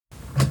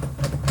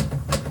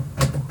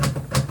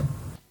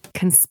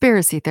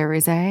Conspiracy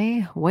theories,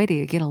 eh? Wait till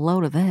you get a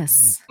load of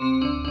this.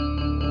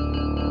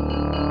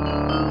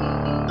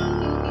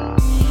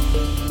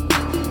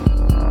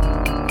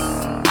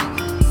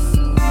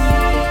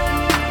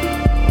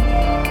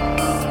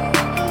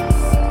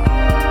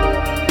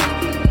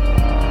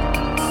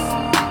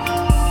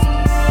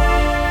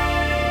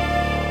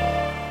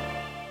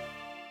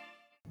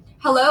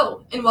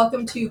 Hello, and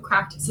welcome to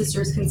Cracked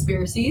Sisters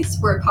Conspiracies.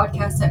 We're a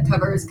podcast that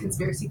covers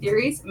conspiracy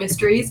theories,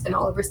 mysteries, and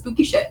all of our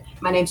spooky shit.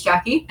 My name's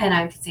Jackie. And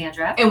I'm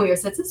Cassandra. And we are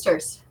said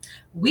sisters.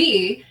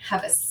 We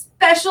have a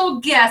special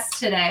guest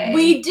today.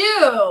 We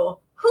do!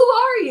 Who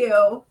are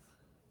you?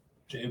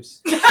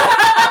 James.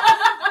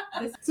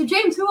 So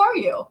James, who are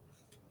you?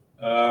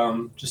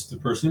 Just a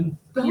person.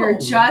 You're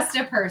just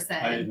a person.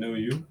 I know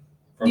you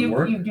from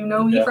work. You do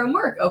know me from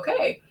work,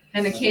 okay.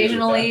 And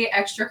occasionally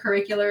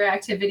extracurricular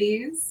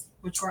activities,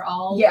 which we're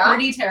all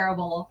pretty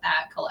terrible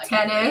at collectively.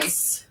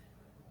 Tennis.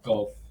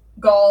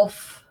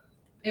 Golf.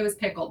 It was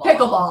pickleball.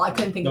 Pickleball. I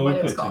couldn't think of what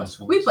it was called. Once.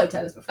 We played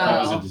tennis before.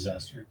 That was a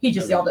disaster. He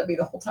just yelled at me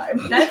the whole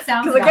time. That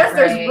sounds Because I guess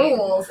right. there's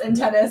rules in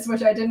tennis,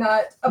 which I did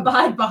not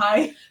abide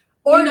by.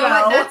 Or you know no.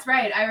 what? That's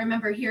right. I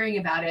remember hearing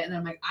about it, and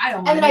I'm like, I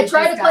don't want And to then I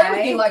tried to play guy.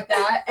 with you like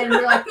that, and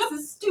you're like, this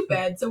is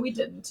stupid, so we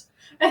didn't.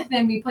 And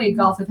then we played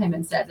golf with him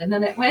instead, and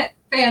then it went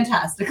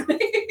fantastically.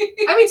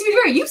 I mean, to be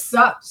fair, you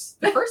sucked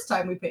the first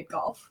time we played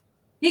golf.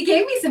 He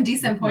gave me some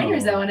decent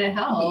pointers, though, and it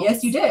helped.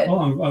 Yes, you did.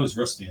 Oh, I was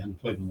rusty. I hadn't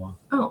played in a while.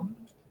 Oh.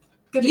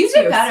 Good You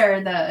excuse. did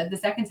better the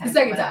second time. The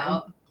second we went time.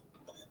 out.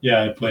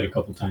 Yeah, I played a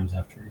couple times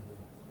after.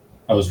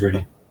 I was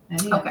ready.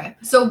 Anyway. Okay.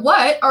 So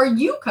what are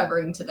you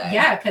covering today?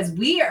 Yeah, because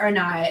we are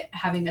not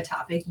having a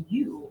topic.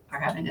 You are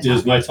having a It topic.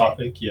 is my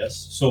topic, yes.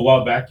 So a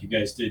while back, you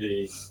guys did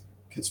a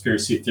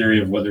conspiracy theory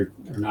of whether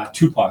or not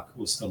Tupac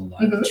was still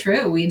alive. Mhm.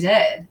 True, we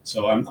did.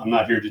 So I'm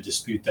not here to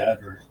dispute that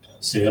or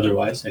say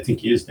otherwise. I think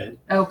he is dead.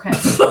 Okay.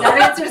 That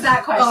answers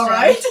that question. All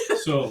right.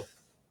 So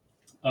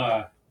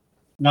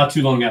not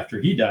too long after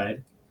he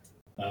died,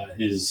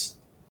 his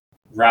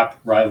rap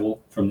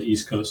rival from the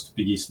East Coast,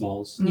 Biggie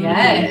Smalls,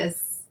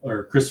 Yes.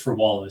 or Christopher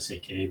Wallace,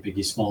 aka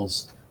Biggie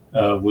Smalls,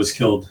 was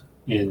killed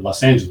in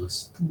Los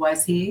Angeles.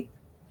 Was he?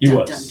 He Dun,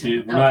 was.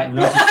 dun, dun. We're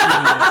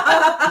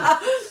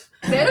not disputing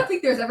I don't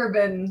think there's ever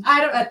been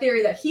a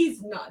theory that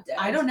he's not dead.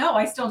 I don't know.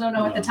 I still don't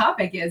know what the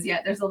topic is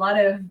yet. There's a lot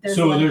of there's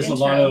a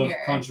lot of here.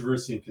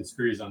 controversy and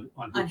conspiracies on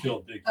who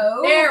killed Biggie.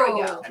 Oh, There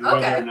we go. And whether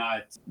Okay. or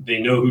not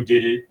they know who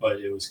did it, but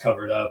it was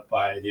covered up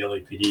by the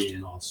LAPD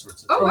and all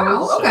sorts of Oh, things.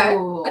 wow. So, Okay.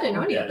 Ooh. I didn't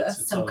know any of yeah, this.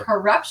 it's Some all-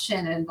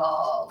 corruption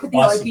involved. But the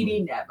Possibly.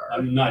 LAPD never.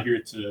 I'm not here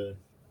to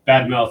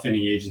badmouth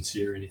any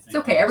agency or anything. It's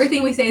okay.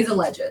 Everything we say is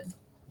alleged.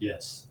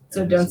 Yes.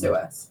 So don't sue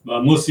us.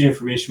 Most of the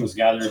information was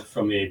gathered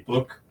from a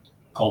book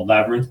called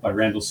Labyrinth by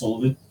Randall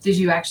Sullivan. Did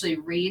you actually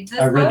read this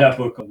I read book? that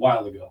book a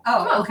while ago.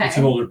 Oh, okay. It's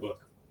an older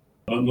book.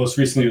 But most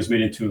recently it was made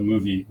into a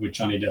movie with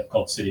Johnny Depp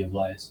called City of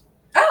Lies.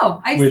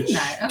 Oh, I've Which- seen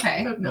that.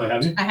 Okay. Oh,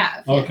 have you? I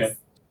have. Oh, yes. okay.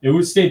 It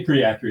was stayed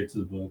pretty accurate to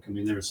the book. I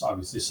mean, there was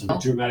obviously some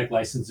dramatic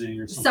licensing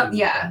or something. So,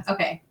 yeah.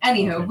 Okay.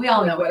 Anywho, Okay. we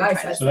all know Like what what I I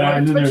said. said. So that,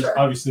 and then For there's sure.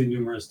 obviously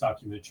numerous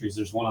documentaries.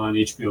 There's one on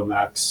HBO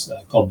Max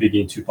called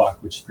Biggie and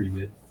Tupac, which is pretty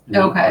good. And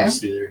then Okay.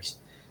 Obviously,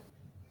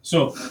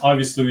 so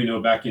obviously we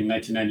know back in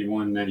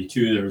 1991,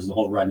 92, there was the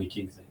whole Rodney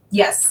King thing.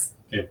 Yes.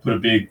 Okay, put a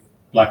big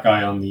black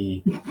eye on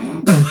the.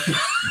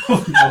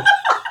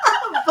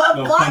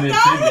 no pun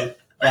intended.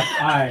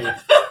 Black eye.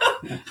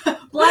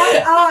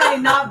 Black eye,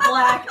 not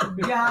black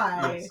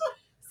guy. Yes.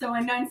 So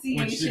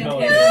enunciation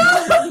Which,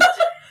 is.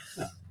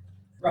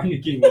 Rodney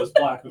King was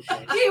black,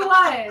 okay. He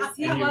was.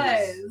 He And he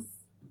was.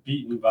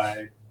 Beaten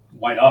by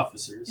white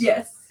officers.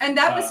 Yes. And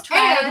that was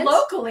tried And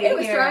locally. It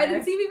was here. tried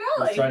in Simi It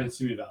was Valley. tried in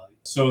Simi Valley.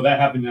 So that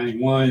happened in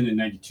 91 and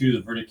 92.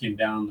 The verdict came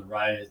down, the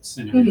riots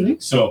and everything.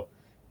 So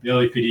the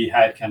LAPD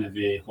had kind of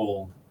a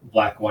whole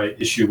black-white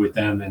issue with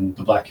them and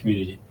the black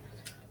community.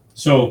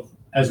 So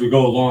as we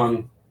go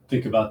along,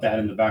 think about that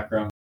in the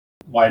background,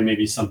 why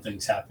maybe some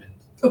things happened.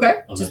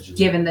 Okay. Allegedly.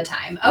 Given the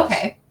time.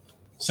 Okay.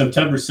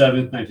 September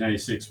 7th,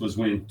 1996 was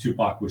when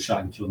Tupac was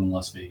shot and killed in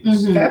Las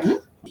Vegas. Mhm. Okay.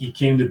 He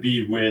came to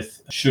be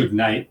with Suge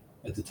Knight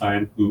at the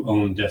time, who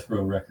owned Death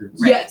Row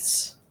Records.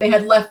 Yes. They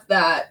had left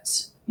that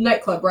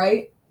nightclub,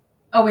 right?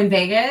 Oh, in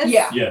Vegas?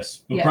 Yeah.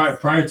 Yes, but Yes.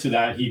 prior to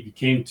that, he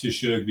came to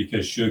Suge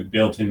because Suge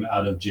bailed him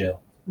out of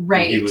jail.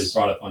 Right. He was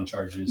brought up on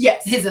charges.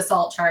 Yes. His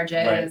assault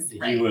charges.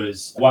 Right. He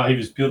was, while he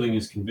was appealing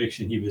his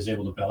conviction, he was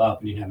able to bail out,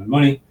 but he didn't have the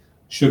money.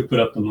 Suge put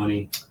up the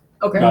money,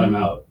 Okay. got him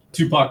out.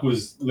 Tupac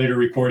was later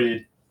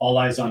recorded All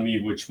Eyes on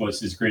Me, which was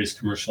his greatest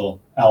commercial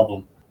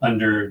album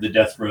under the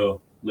Death Row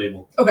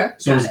label. Okay.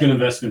 So it was a Got good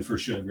investment for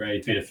Suge, right?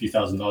 He paid a few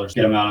 $1,000s to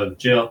get him out of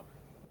jail.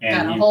 Got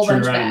And a he whole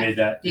turned bunch around and back. made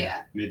that,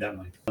 Yeah. made that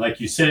money. Like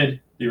you said,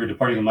 they were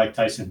departing a Mike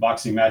Tyson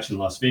boxing match in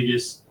Las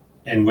Vegas,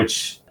 in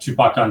which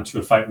Tupac got into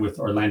a fight with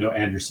Orlando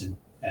Anderson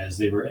as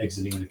they were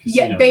exiting the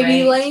casino. Yeah,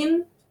 Baby Right.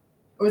 Lane?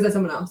 Or was that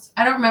someone else?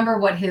 I don't remember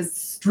what his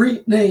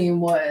street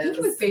name I think was.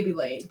 it was Baby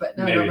Lane, but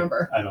now I Maybe. don't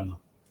remember. I don't know.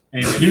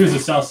 Anyway, he was a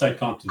Southside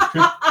Compton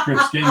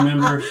Crips gang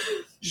member.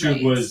 Suge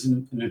Right. was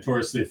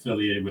notoriously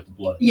affiliated with the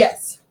Bloods.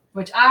 Yes.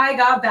 which I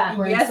got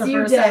backwards. Yes, the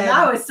you first did. time.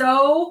 I was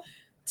so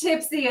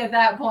tipsy at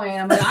that point.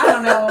 I'm like, I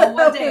don't know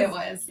what day it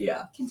was.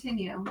 Yeah.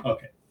 Continue.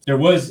 Okay. There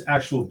was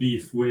actual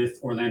beef with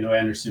Orlando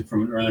Anderson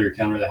from an earlier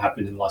encounter that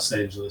happened in Los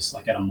Angeles,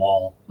 like at a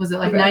mall. Was it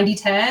like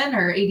 90-10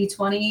 or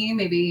 80-20,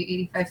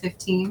 maybe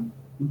 85-15?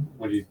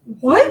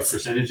 What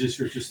percentages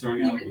you're just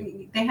throwing out?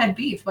 They had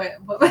beef. What?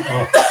 Oh.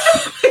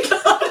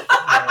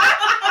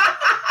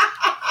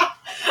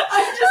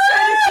 I'm just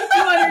trying to keep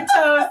you on your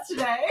toes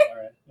today. All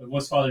right. It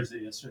was Father's Day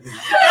yesterday.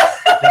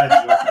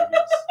 Dad joke, I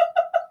guess.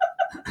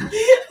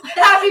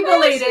 Happy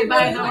belated,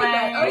 by the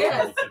way. Oh,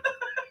 yes.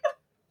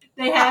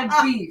 They had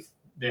beef.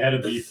 They had a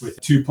beef with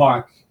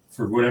Tupac,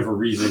 for whatever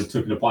reason,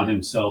 took it upon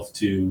himself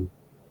to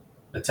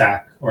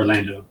attack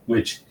Orlando,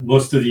 which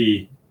most of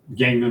the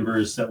gang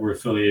members that were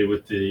affiliated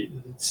with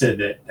said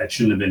that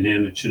shouldn't have been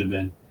him. It should have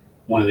been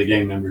one of the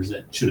gang members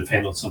that should have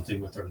handled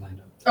something with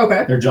Orlando.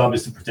 Okay. Their job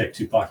is to protect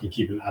Tupac and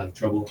keep him out of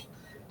trouble.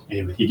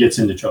 Anyway, he gets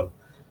into trouble.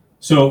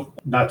 So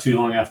not too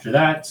long after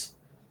that,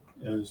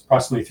 it was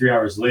approximately 3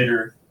 hours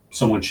later,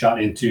 someone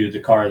shot into the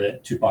car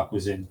that Tupac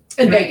was in.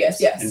 In Vegas,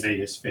 yes. In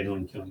Vegas,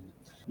 fatally killing him.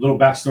 A little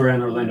backstory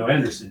on Orlando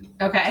Anderson.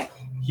 Okay.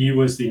 He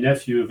was the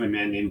nephew of a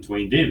man named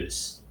Dwayne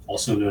Davis,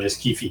 also known as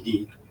Keefe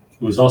D,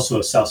 who was also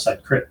a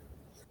Southside Crip.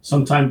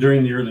 Sometime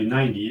during the early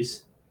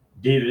 90s,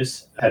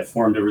 Davis had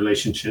formed a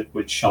relationship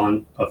with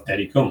Sean Puff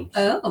Daddy Combs.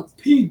 Oh.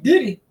 P.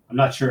 Diddy. I'm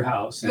not sure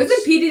how.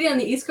 Wasn't P. Diddy on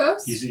the East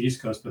Coast? He's the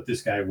East Coast, but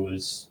this guy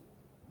was...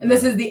 And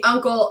this is the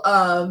uncle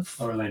of...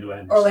 Orlando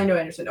Anderson. Orlando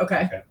Anderson,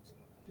 okay.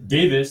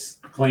 Davis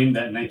claimed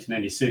that in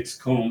 1996,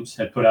 Combs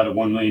had put out a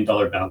 $1 million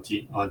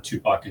bounty on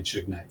Tupac and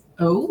Suge Knight.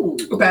 Oh.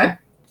 Okay.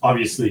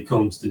 Obviously,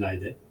 Combs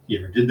denied that he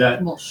ever did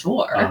that. Well,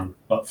 sure.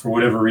 But for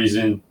whatever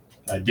reason,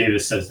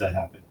 Davis says that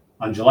happened.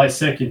 On July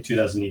 2nd,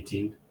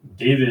 2018,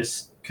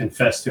 Davis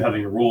confessed to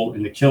having a role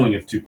in the killing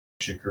of Tupac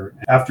Shakur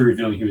after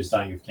revealing he was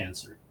dying of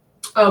cancer.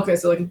 Okay,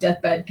 so like a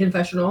deathbed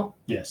confessional.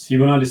 Yes. He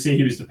went on to say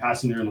he was the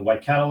passenger in the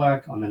white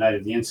Cadillac on the night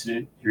of the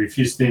incident. He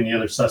refused to name the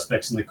other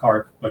suspects in the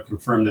car, but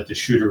confirmed that the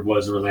shooter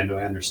was Orlando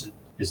Anderson,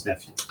 his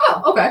nephew.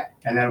 Oh, okay.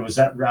 And that was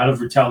out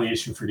of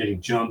retaliation for getting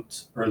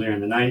jumped earlier in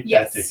the night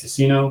at the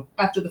casino.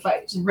 After the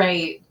fight.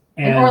 Right.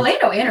 And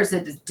Orlando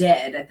Anderson is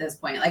dead at this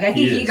point. Like, I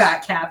think he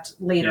got capped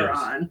later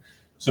on.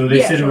 So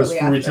they said it was for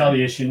after.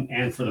 retaliation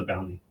and for the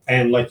bounty.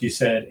 And like you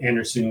said,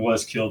 Anderson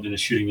was killed in a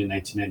shooting in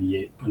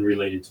 1998,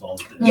 unrelated to all of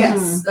this.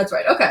 Yes, that's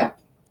right. Okay.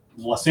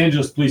 Los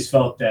Angeles police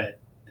felt that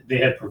they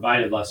had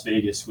provided Las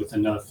Vegas with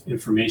enough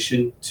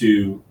information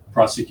to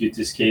prosecute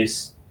this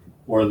case,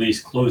 or at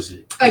least close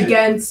it.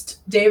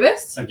 Against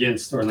Davis?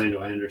 Against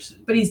Orlando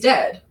Anderson. But he's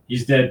dead.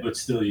 He's dead, but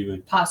still you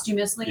would...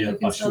 Posthumously, you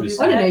can still do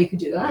I didn't know you could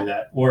do do that.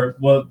 that. Or,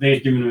 well, they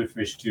had given him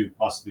information too,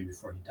 possibly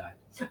before he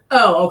died.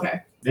 Oh,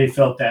 okay. They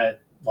felt that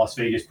Las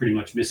Vegas pretty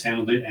much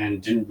mishandled it and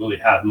didn't really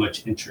have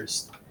much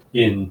interest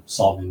in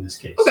solving this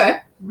case. Okay.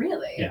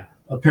 Really? Yeah.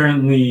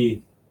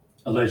 Apparently,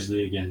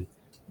 allegedly again,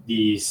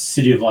 the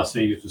city of Las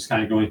Vegas was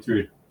kind of going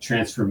through a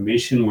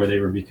transformation where they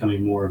were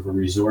becoming more of a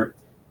resort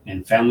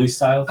and family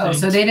style thing. Oh,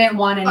 so they didn't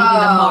want anything to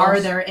mar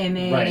their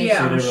image. Right.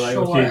 Yeah, so they were like,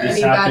 sure. okay, this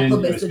Any bad happened. It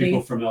was publicity.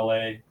 people from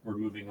LA. We're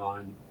moving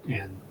on,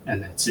 and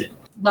that's it.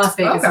 Las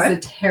Vegas Okay. is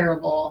a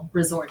terrible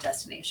resort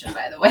destination,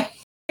 by the way.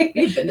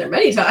 You've been there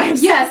many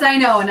times. Yes, I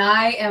know, and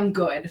I am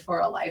good for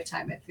a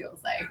lifetime, it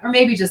feels like. Or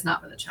maybe just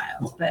not with a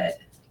child, but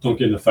Don't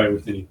get in a fight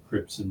with any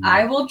crips. And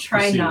I will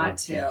try casino. not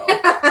to.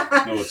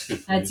 know what's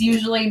good for That's you.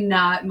 usually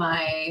not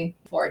my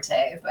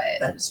forte, but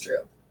That is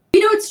true.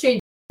 You know it's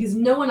strange because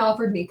no one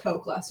offered me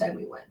Coke last time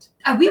we went.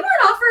 we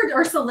weren't offered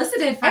or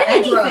solicited for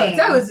Any drugs. anything.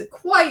 I was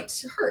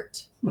quite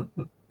hurt.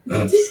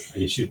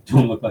 You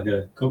don't look like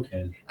a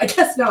cokehead. I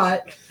guess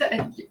not.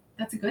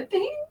 That's a good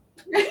thing?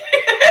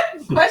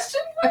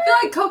 Question? I feel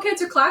like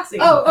cokeheads are classy.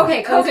 Oh,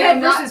 okay. Okay,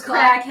 Cokehead not versus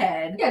crack.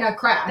 crackhead. Yeah, not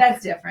crack.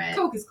 That's different.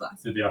 Coke is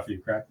classy. Did they offer you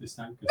crack this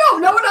time?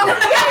 No.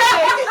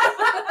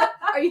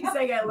 Are you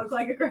saying I look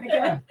like a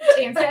crackhead?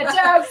 James had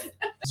jokes.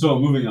 So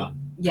moving on.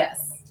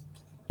 Yes.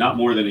 Not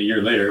more than a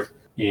year later,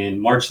 in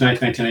March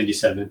 9th,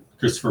 1997,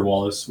 Christopher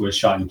Wallace was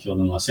shot and killed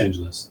in Los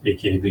Angeles,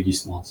 aka Biggie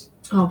Smalls.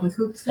 Oh, my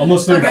Coke's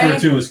Almost Okay.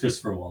 referred to as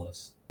Christopher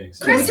Wallace.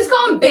 Chris, just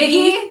call him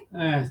Biggie.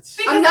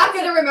 I'm not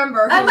going to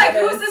remember. I'm like,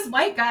 that who's is. this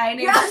white guy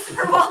named Yeah.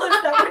 Christopher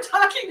Wallace that we're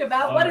talking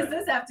about? What All does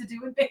this have to do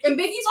with Biggie? And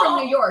Biggie's from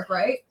New York,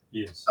 right?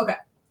 Yes. Okay.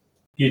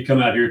 He had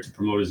come out here to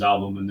promote his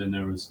album, and then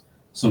there was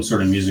some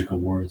sort of music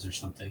awards or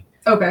something.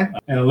 Okay.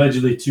 And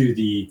allegedly, too,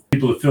 the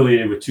people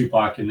affiliated with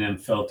Tupac and them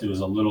felt it was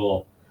a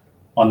little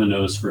on the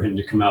nose for him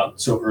to come out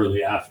so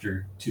early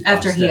after Tupac's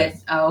After he had,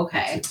 death. oh,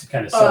 okay. To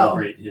kind of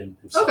celebrate him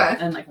himself. Okay.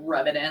 And like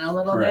rub it in a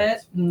little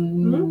Correct. bit.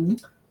 Mm-hmm.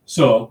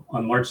 So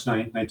on March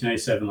 9th,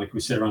 1997, like we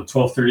said, around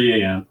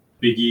 12:30 a.m.,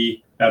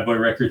 Biggie, Bad Boy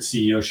Records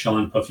CEO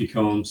Sean Puffy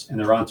Combs, and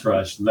their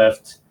entourage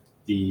left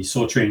the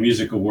Soul Train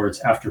Music Awards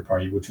after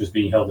party, which was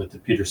being held at the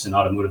Peterson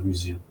Automotive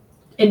Museum.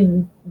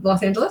 In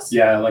Los Angeles?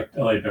 Yeah, like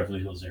LA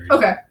Beverly Hills area.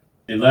 Okay.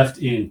 They left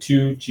in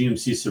 2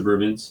 GMC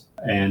Suburbans,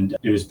 and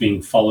it was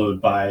being followed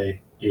by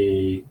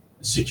a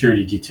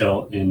security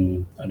detail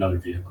in another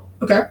vehicle.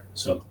 Okay.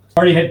 So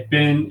party had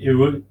been,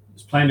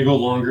 was planned to go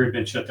longer. It had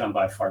been shut down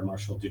by a fire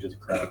marshal due to the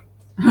crowd.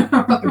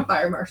 Fucking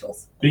fire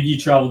marshals.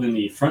 Biggie traveled in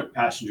the front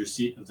passenger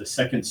seat of the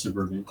second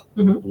Suburban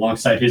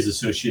alongside his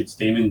associates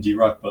Damon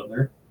D-Rock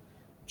Butler,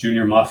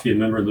 junior mafia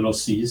member Little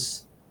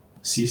C's.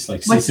 Cease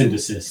like cease and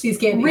desist. Cease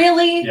candy.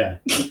 Really? Yeah.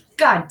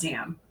 God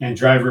damn. And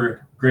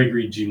driver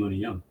Gregory G. Money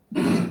Young.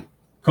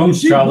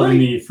 Combs traveled in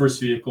the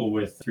first vehicle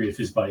with 3 of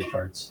his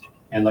bodyguards.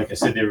 And like I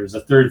said, there was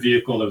a third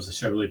vehicle that was a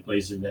Chevrolet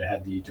Blazer that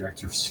had the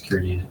director of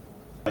security in it.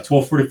 By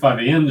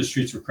 12:45 a.m., the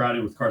streets were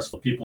crowded with cars full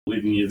of people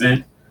leaving the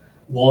event.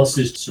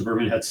 Wallace's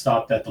Suburban had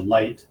stopped at the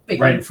light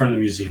right in front of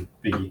the museum,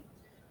 Biggie.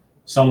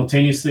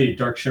 Simultaneously, a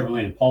dark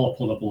Chevrolet Impala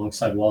pulled up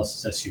alongside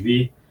Wallace's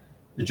SUV.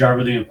 The driver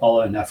of the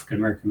Impala, an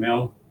African-American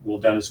male,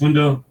 rolled down his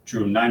window,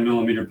 drew a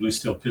 9mm blue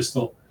steel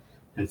pistol,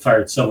 and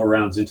fired several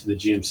rounds into the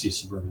GMC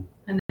Suburban.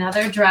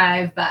 Another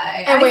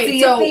drive-by. And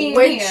wait, so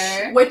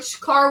here. which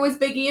car was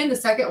Biggie in? The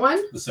second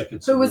one? The second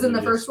Who Suburban, was in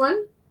the first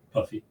one?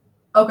 Puffy.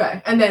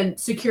 Okay. And then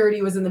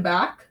security was in the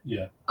back?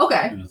 Yeah.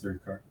 Okay. In the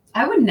third car.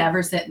 I would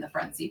never sit in the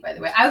front seat, by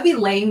the way. I would be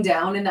laying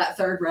down in that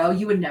third row.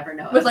 You would never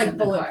know. With like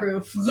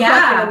bulletproof.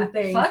 Yeah.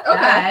 Thing. Fuck okay.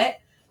 that.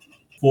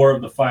 4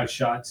 of the 5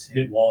 shots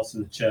hit Wallace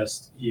in the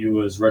chest. He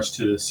was rushed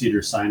to the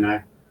Cedars-Sinai.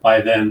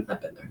 By then,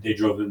 I've been there. they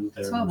drove him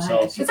there So have I.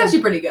 themselves. It's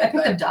actually pretty good. I picked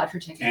but- up Dodger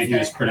tickets And he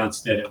was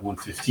pronounced dead at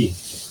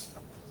 1:15.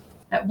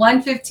 at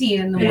 1:15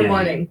 in the In the morning.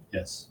 morning.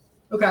 Yes.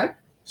 Okay.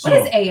 So,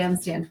 What does AM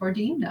stand for?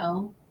 Do you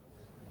know?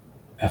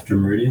 after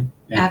Meridian?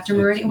 After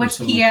Meridian. What's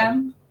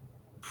PM?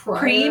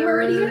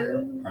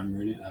 Pre-meridian? Prime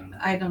Meridian? I don't know.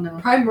 I don't know.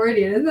 Prime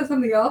meridian. Isn't that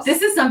something else?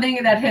 This is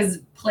something that has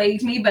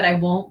plagued me, but I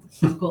won't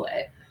Google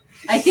it.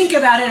 I think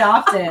about it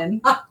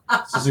often.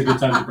 This is a good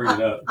time to bring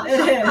it up.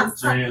 It is.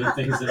 Is there any other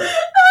things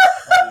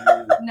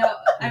that No,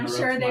 I'm Interrupt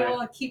sure they my-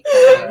 will keep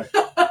going.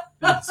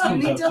 You you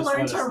need to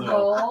learn to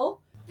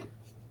roll.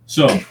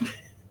 So,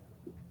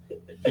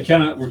 we're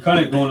kind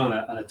of going on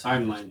a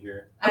timeline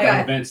here. Okay.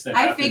 Of events that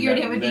I happened figured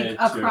that it would be led a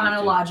to everything.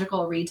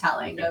 chronological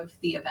retelling of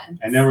the event.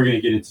 And then we're going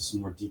to get into some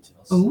more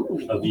details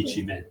Ooh. of each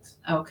event.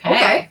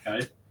 Okay. Got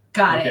it?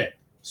 Got Okay. it.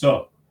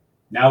 So,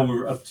 now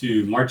we're up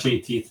to March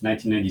 18th,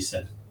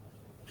 1997.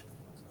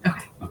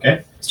 Okay. Okay?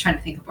 I was trying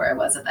to think of where I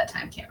was at that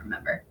time. Can't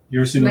remember. You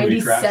ever seen the movie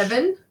Crash?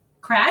 97?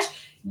 Crash?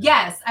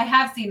 Yes, I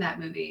have seen that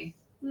movie.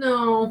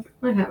 No,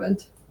 I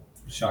haven't.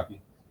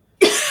 Shocking.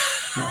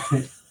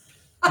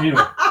 Anyway,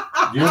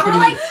 the opening.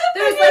 Like,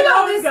 there's I like know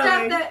all where this it's stuff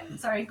going. that.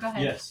 Sorry, go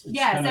ahead. Yes. it's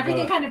Yes, kind of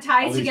everything a- kind of all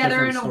ties these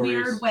together in different a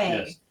weird stories.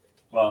 way. Yes.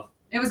 Well,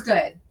 It was good.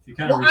 if you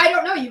kind Well, of I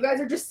don't know. You guys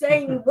are just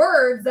saying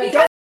words that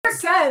Because don't make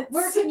sense.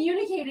 We're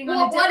communicating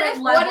Well, on a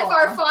different what level. if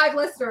our 5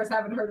 listeners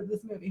haven't heard of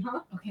this movie,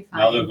 huh? Okay,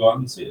 now they'll fine. go out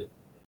and see it.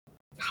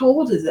 How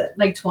old is it?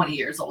 Like 20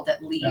 years old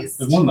at Yeah,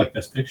 least. it won like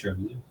Best Picture, I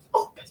believe.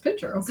 Oh, best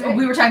picture. Okay. So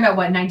we were talking about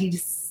what,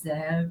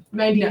 97?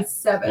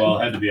 97. Well,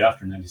 it had to be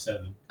after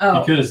 97.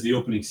 Oh. Because the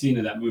opening scene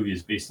of that movie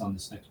is based on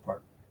this next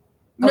part.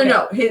 Okay.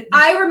 No.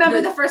 I remember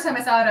the first time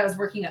I saw it, I was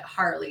working at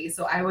Harley.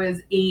 So I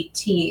was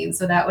 18.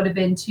 So that would have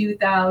been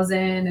 2000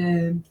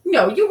 and...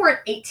 No, you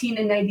weren't 18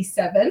 in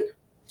 97.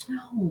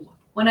 No.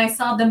 When I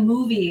saw the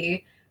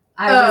movie,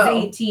 I was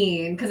Oh.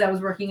 18 because I was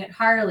working at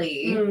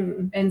Harley.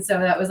 Mm. And so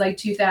that was like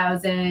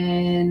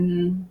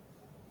 2000.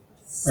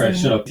 All right,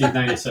 shut up.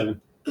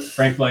 1997.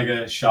 Frank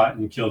Lega shot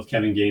and killed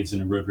Kevin Gaines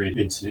in a road rage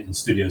incident in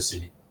Studio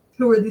City.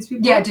 Who are these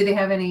people? Yeah, do they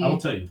have any? I will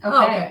tell you.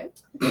 Oh, Okay.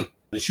 okay.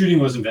 The shooting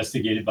was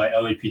investigated by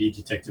LAPD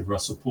Detective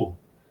Russell Poole.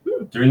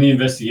 During the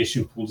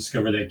investigation, Poole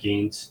discovered that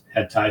Gaines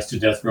had ties to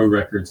Death Row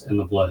Records and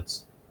the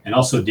Bloods, and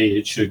also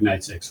dated Suge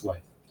Knight's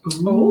ex-wife.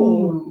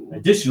 Ooh.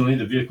 Additionally,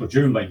 the vehicle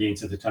driven by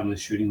Gaines at the time of the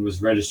shooting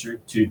was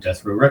registered to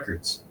Death Row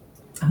Records.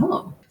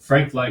 Oh.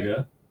 Frank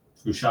Lega,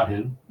 who shot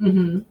him,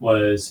 Mm-hmm.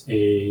 was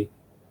a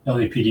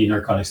LAPD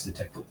narcotics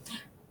detective.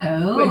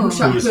 Oh. Wait, who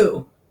shot was-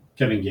 who?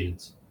 Kevin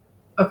Gaines,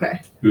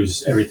 Okay.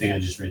 who's everything I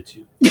just read to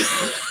you.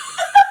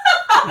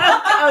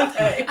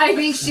 Okay. I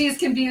think she's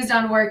confused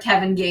on where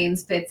Kevin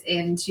Gaines fits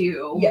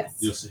into Yes.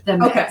 You'll see. the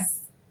mix. Okay.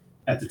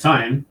 At the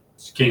time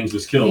Gaines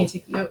was Let me killed,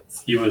 take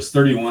notes. he was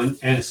 31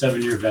 and a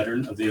 7-year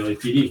veteran of the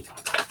LAPD,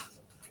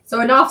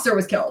 So an officer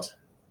was killed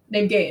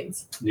named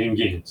Gaines. named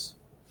Gaines.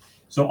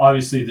 So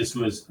obviously this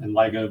was, and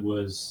Lega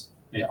was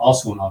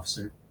also an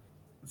officer.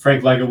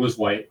 Frank Lega was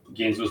white,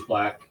 Gaines was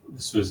black.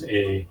 This was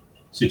a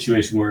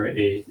situation where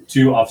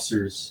two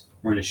officers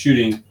were in a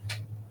shooting.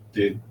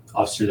 The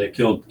officer that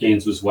killed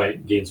Gaines was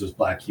white, Gaines was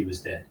black, he was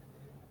dead.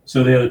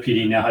 So the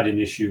LAPD now had an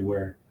issue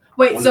where,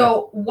 Wait, One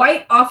so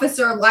white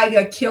officer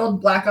Liga killed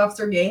black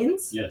officer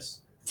Gaines? yes,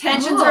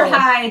 Tensions Oh. are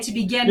high to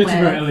begin it's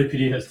where with.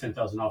 LAPD has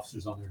 10,000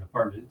 officers on their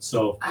department.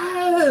 So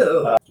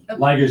Oh.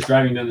 Liger's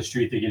driving down the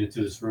street, they get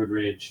into this road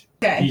rage.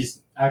 Okay.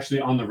 He's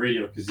actually on the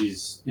radio because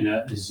he's in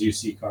his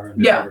UC car,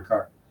 Yeah. undercover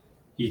car.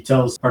 He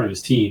tells part of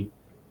his team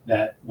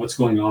that what's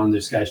going on,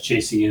 this guy's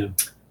chasing him,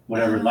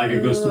 whatever.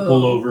 Liger goes to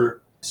pull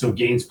over, so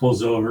Gaines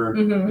pulls over.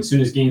 Mhm. As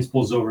soon as Gaines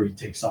pulls over, he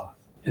takes off.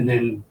 And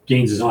then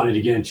Gaines is on it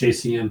again,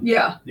 chasing him.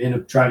 Yeah. They end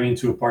up driving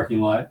into a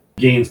parking lot.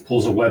 Gaines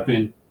pulls a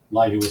weapon.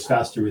 Liger was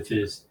faster with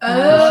his.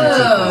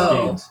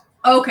 Oh. Gaines.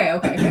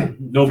 Okay.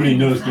 Nobody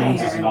knows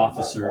Gaines is an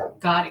officer.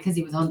 Got it, because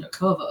he was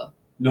undercover.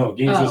 No,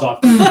 Gaines was Oh.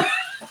 off.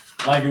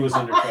 Liga was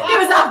undercover. He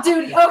was off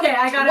duty. Okay,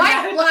 I got it.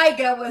 White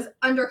Liga was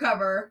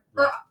undercover,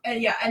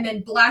 and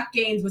then Black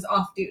Gaines was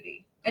off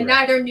duty, and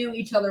neither knew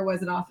each other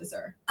was an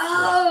officer.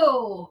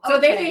 Oh, so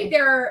they think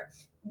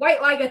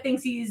White Liga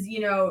thinks he's,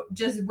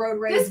 just road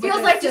rage. This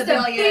feels like just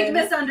a big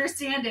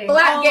misunderstanding.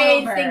 Black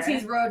Gaines thinks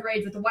he's road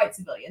rage with a white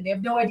civilian. They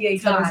have no idea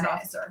each other's an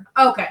officer.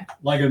 Okay.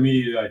 Liga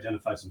immediately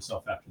identifies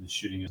himself after the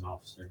shooting as an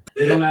officer.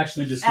 They don't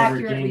actually discover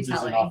Gaines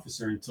as an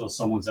officer until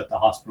someone's at the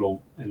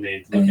hospital and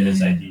they look at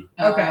his ID.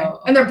 Okay.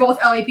 And they're both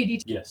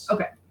LAPD? Yes.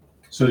 Okay.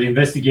 So the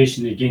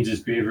investigation into Gaines'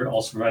 behavior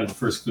also provided the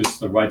first clues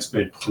to the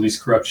widespread police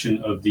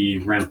corruption of the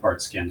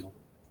Rampart scandal.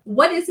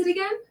 What is it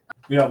again?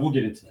 Yeah, we'll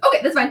get into that.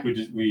 Okay, that's fine.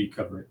 We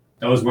cover it.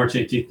 That was March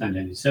 18th,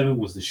 1997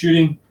 was the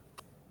shooting.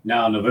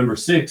 Now, November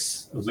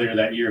 6th of later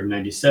that year of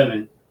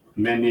 97, a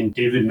man named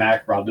David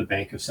Mack robbed a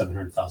bank of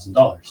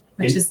 $700,000.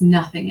 Which is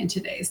nothing in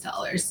today's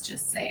dollars,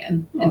 just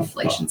saying.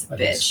 Inflation's a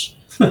bitch.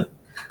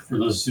 For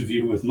those of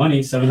you with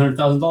money,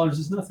 $700,000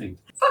 is nothing.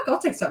 Fuck, I'll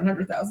take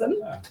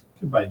 $700,000.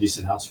 Could buy a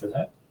decent house for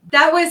that.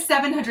 That was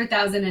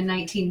 $700,000 in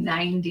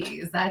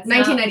 1990s. That's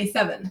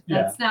 1997.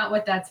 That's not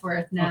what that's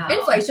worth now. Okay.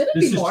 Inflation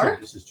would be more.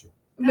 This is true.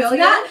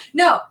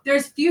 No,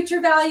 there's future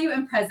value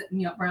and present.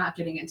 We're not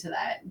getting into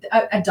that.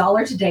 A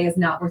dollar today is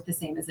not worth the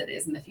same as it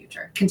is in the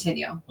future.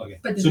 Continue. Okay.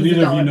 But So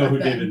neither of you know who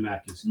David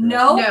Mack is. Correct?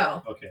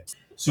 No. Okay.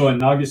 So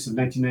in August of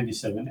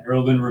 1997,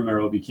 Errolyn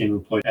Romero became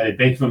employed at a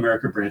Bank of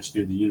America branch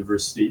near the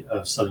University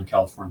of Southern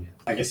California.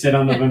 Like I said,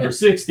 on November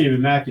 6th, David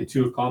Mack and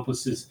two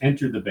accomplices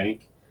entered the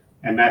bank,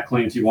 and Mack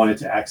claimed he wanted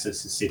to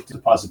access his safe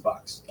deposit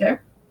box. Okay.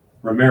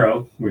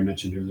 Romero, who we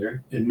mentioned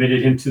earlier,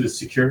 admitted him to the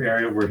secure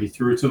area where he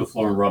threw it to the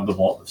floor and robbed the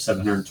vault of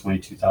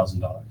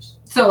 $722,000.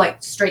 So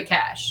like straight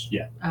cash.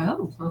 Yeah.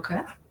 Oh,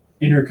 okay.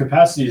 In her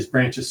capacity as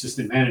branch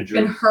assistant manager.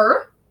 And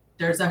her?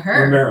 There's a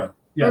her. Romero.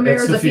 Yeah,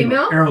 Romero's that's the a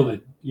female?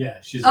 Errolyn.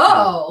 Yeah, she's a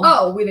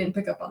Oh, we didn't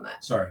pick up on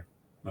that. Sorry.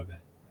 My bad.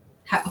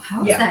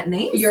 How is that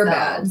name? You're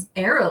spelled?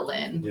 bad.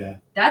 Errolyn. Yeah.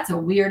 That's a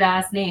weird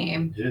ass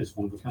name. It is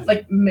one of a kind.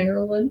 Like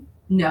Marilyn?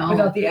 No.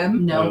 Without the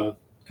M? No.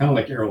 Kind of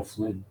like Errol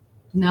Flynn.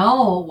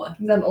 No.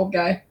 Is that an old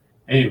guy?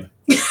 Anyway.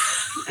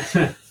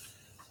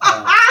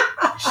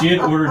 She had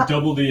ordered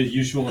double the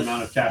usual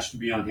amount of cash to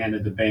be on hand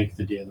at the bank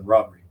the day of the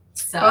robbery.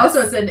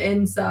 Also, it's an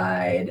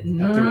inside.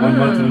 After 1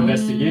 month of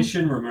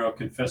investigation, Romero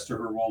confessed to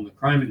her role in the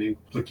crime and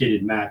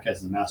implicated Mack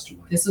as the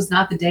mastermind. This was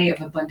not the day of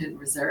abundant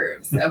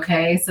reserves,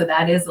 okay? So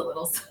that is a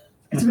little...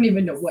 I don't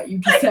even know what you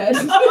just said.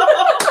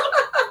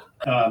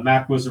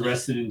 Mack was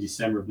arrested in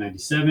December of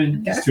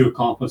 97. Okay. His two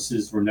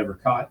accomplices were never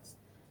caught.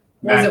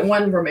 Was it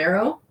one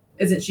Romero?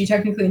 Isn't she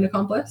technically an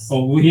accomplice?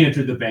 Oh, he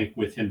entered the bank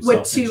with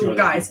himself. With two other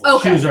guys. people.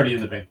 Okay. She was already in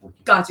the bank working.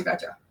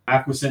 Gotcha.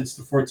 Mack was sentenced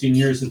to 14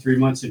 years and 3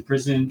 months in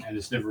prison and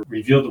has never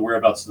revealed the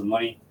whereabouts of the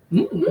money.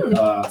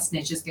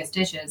 Snitches get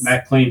stitches.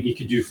 Mack claimed he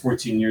could do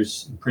 14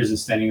 years in prison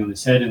standing on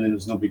his head, and then it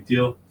was no big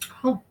deal.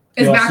 Oh.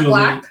 Is Mack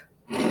black?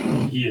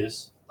 He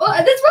is. Well,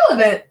 that's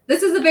relevant.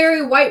 This is a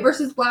very white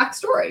versus black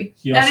story.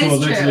 He also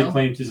allegedly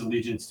claimed his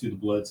allegiance to the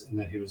Bloods and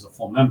that he was a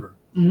full member.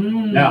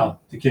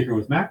 Now, the kicker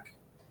with Mack,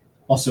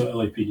 also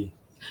LAPD.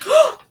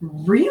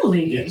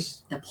 Really?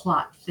 Yes. The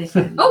plot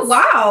thickens. Oh,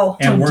 wow.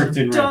 And worked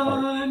in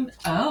Rampart.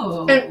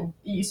 Oh. And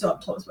you still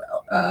haven't told us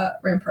what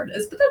Rampart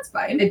is, but that's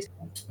fine.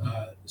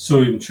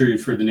 So I'm sure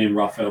you've heard the name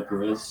Rafael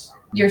Perez.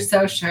 You're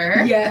so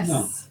sure? Yes.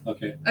 No.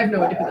 Okay. I have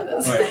no idea who that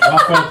is. All right.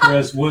 Rafael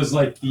Perez was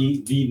like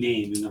the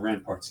name in the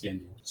Rampart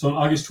scandal. So on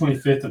August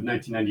 25th of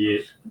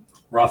 1998,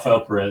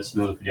 Rafael Perez,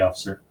 an LAPD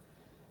officer,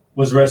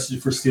 was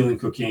arrested for stealing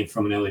cocaine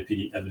from an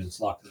LAPD evidence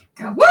locker.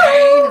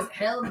 Cocaine is a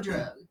hell of a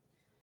drug.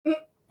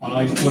 On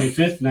August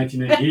 25th,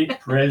 1998,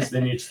 Perez,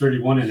 then age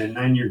 31 and a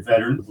 9-year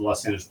veteran of the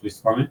Los Angeles Police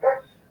Department,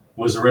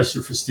 was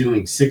arrested for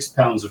stealing 6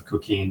 pounds of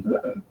cocaine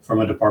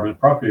from a department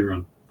property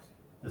room.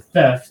 The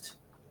theft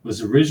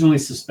was originally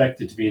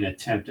suspected to be an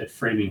attempt at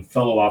framing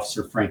fellow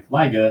officer Frank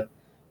Liga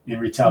in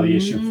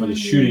retaliation for the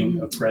shooting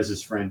of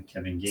Perez's friend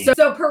Kevin Gaines.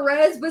 So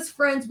Perez was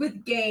friends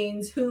with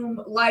Gaines,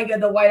 whom Liga,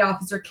 the white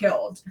officer,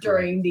 killed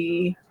during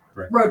the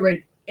road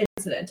rage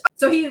incident.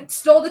 So he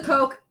stole the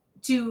coke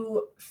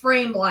to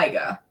frame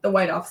Liga, the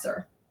white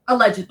officer,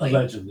 allegedly.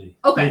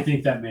 Okay. I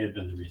think that may have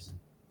been the reason.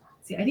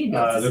 See, I didn't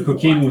know. The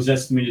cocaine was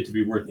estimated to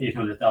be worth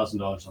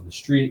 $800,000 on the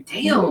street.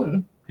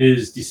 Damn.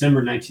 His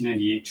December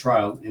 1998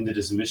 trial ended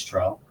as a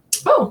mistrial.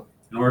 Oh.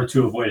 In order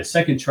to avoid a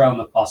second trial and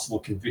the possible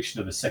conviction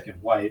of a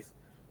second wife,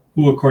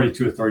 who, according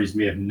to authorities,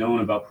 may have known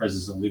about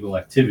Perez's illegal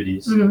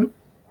activities,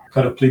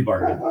 cut a plea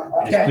bargain.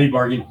 In his plea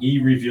bargain, he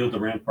revealed the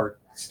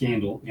Rampart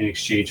scandal in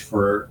exchange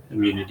for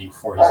immunity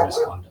for his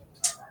misconduct.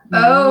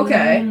 Oh,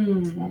 okay.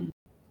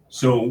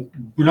 So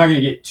we're not going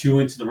to get too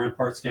into the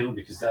Rampart scandal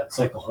because that's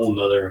like a whole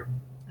nother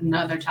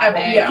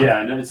topic.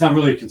 Yeah, no, it's not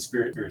really a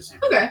conspiracy.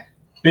 Okay.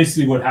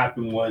 Basically, what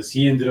happened was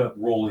he ended up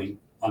rolling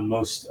on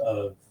most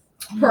of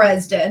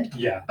Perez did.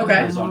 Yeah. Okay.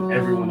 Perez on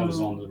everyone that was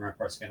on the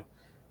Rampart scandal.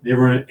 They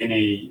were in a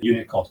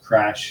unit called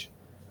Crash,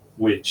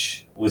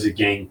 which was a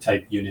gang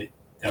type unit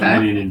that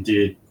went in and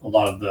did a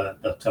lot of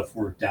the tough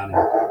work down in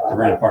the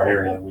Rampart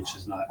area, which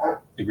is not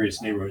the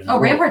greatest neighborhood in the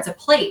world. Rampart's a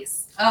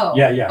place. Oh.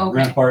 Yeah.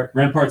 Okay.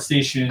 Rampart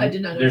Station. I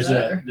did not know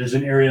that. There's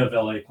an area of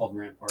LA called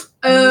Rampart.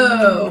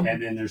 Oh.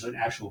 And then there's an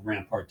actual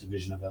Rampart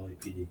division of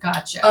LAPD.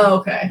 Gotcha. Oh,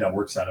 okay. That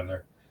works out of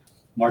there.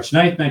 March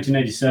 9th,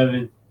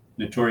 1997,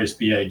 notorious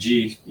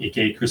B.I.G.,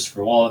 aka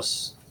Christopher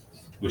Wallace,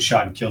 was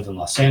shot and killed in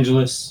Los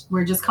Angeles.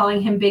 We're just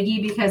calling him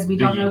Biggie because we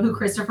don't Biggie. know who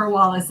Christopher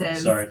Wallace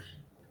is. Sorry.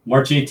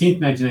 March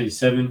 18th,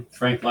 1997,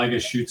 Frank Liga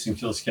shoots and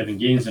kills Kevin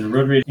Gaines in a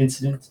road rage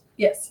incident.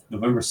 Yes.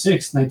 November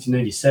 6th,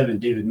 1997,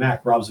 David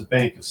Mack robs a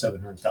bank of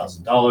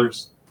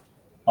 $700,000.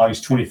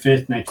 August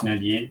 25th,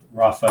 1998,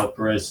 Rafael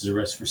Perez is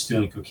arrested for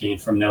stealing cocaine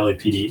from an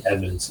LAPD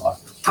evidence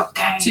locker.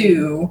 Okay.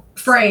 To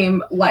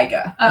frame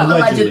Liga.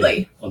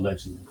 Allegedly. I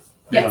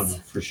Yes. don't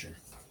know for sure.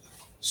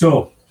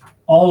 So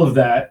all of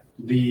that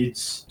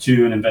leads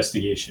to an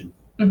investigation.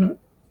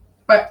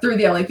 But through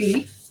the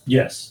LAPD?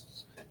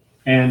 Yes.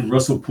 And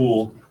Russell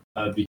Poole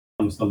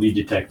becomes the lead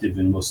detective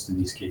in most of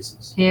these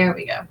cases. Here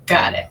we go.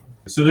 Got it.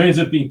 So there ends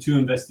up being two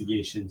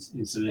investigations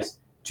into this,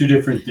 two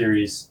different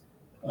theories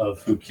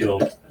of who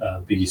killed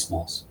Biggie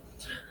Smalls.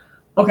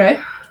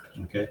 Okay.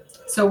 Okay.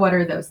 So what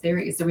are those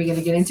theories? Are we going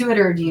to get into it,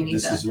 or do you need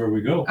This to? is where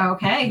we go.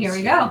 Okay, here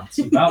we go. It's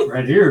about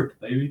right here,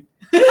 baby.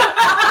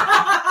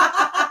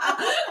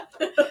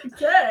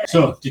 Okay.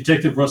 So,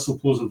 Detective Russell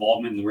Poole's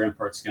involvement in the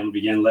Rampart scandal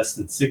began less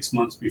than 6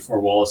 months before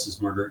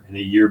Wallace's murder and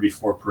a year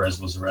before Perez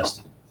was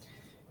arrested.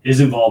 His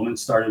involvement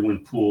started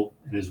when Poole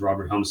and his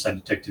Robert Homicide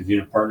Detective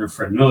Unit partner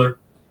Fred Miller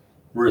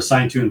were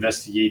assigned to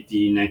investigate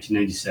the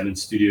 1997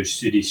 Studio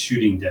City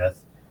shooting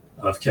death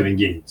of Kevin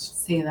Gaines.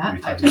 See that?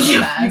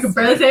 You can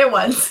barely say it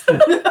once.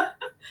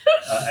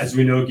 As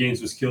we know,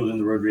 Gaines was killed in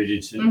the road rage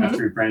incident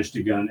after he brandished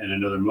a gun at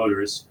another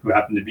motorist who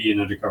happened to be an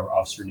undercover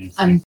officer named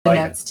Frank Liga.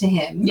 Unbeknownst to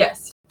him.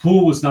 Yes.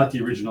 Poole was not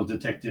the original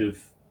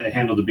detective that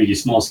handled the Biggie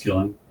Smalls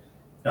killing.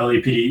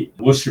 LAPD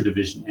Worcester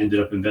Division ended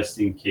up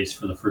investigating the case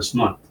for the first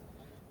month.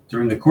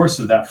 During the course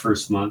of that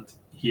first month,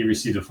 he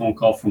received a phone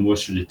call from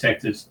Worcester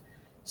detectives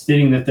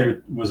stating that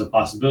there was a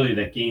possibility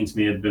that Gaines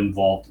may have been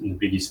involved in the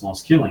Biggie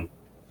Smalls killing.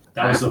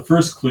 That was the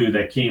first clue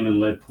that came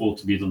and led Poole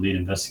to be the lead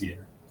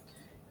investigator.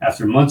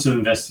 After months of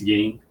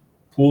investigating,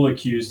 Poole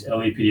accused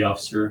LAPD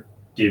officer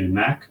David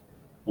Mack,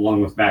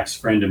 along with Mack's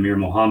friend Amir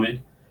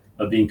Mohammed,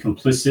 of being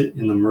complicit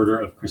in the murder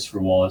of Christopher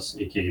Wallace,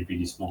 aka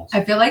Biggie Smalls.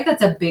 I feel like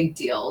that's a big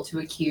deal to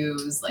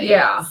accuse,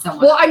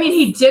 someone. Well, I mean,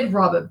 he did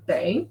rob a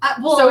bank,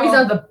 so he's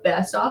not the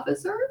best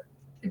officer,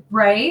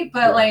 right?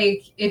 But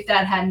Right. if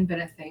that hadn't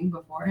been a thing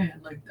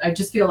beforehand, I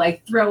just feel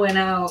like throwing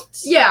out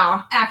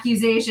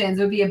accusations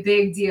would be a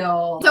big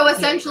deal. So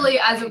essentially,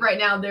 as of right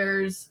now,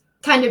 there's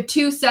kind of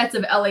two sets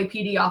of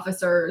LAPD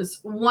officers.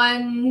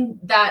 One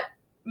that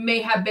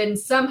may have been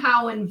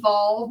somehow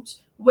involved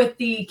with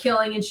the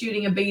killing and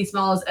shooting of Biggie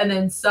Smalls, and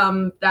then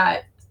some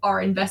that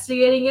are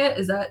investigating it.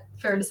 Is that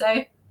fair to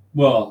say?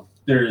 Well,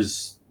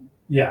 there's,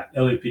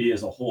 LAPD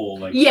as a whole,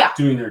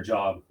 doing their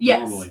job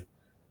normally.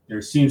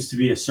 There seems to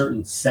be a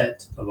certain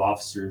set of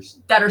officers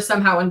that are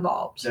somehow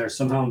involved.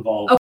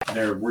 Okay.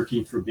 They're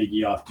working for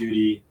Biggie off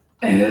duty.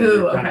 Ooh,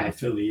 They're kind of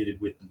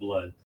affiliated with the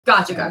blood.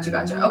 Gotcha.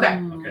 Okay.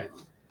 Okay.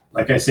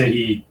 Like I said,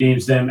 he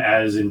names them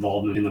as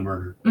involved in the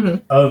murder.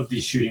 Of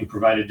the shooting,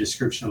 provided a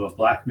description of a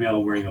black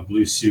male wearing a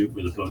blue suit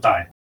with a bow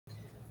tie.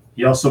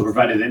 He also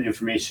provided that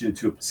information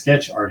to a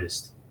sketch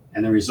artist,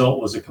 and the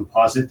result was a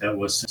composite that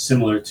was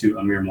similar to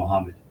Amir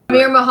Mohammed.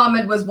 Amir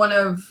Mohammed was one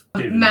of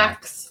David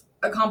Mack's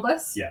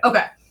accomplice? Yeah.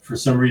 Okay. For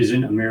some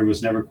reason, Amir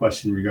was never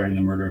questioned regarding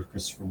the murder of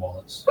Christopher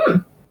Wallace.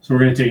 So we're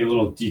going to take a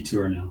little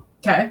detour now.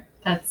 Okay.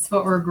 That's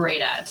what we're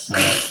great at. All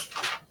right.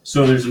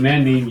 So there's a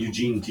man named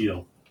Eugene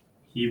Deal.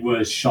 He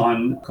was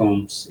Sean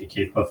Combs,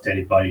 aka Puff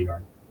Daddy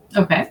bodyguard.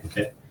 Okay.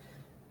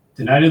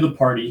 The night of the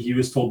party, he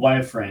was told by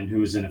a friend who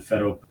was in a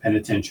federal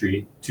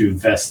penitentiary to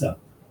vest up.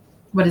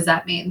 What does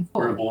that mean?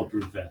 Wear a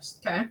bulletproof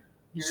vest. Okay.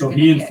 So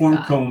he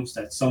informed Combs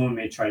that someone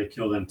may try to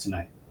kill them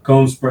tonight.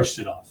 Combs brushed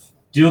it off.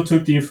 Deal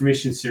took the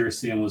information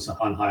seriously and was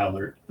on high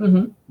alert.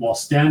 While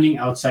standing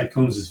outside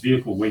Combs'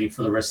 vehicle waiting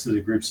for the rest of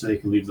the group so they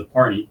could leave the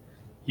party,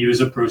 he was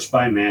approached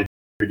by a man who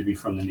appeared to be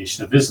from the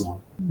Nation of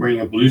Islam, wearing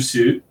a blue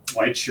suit,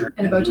 white shirt,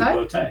 And a blue bow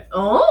bow tie.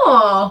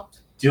 Oh.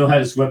 Deal had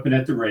his weapon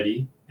at the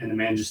ready, and the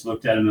man just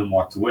looked at him and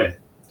walked away.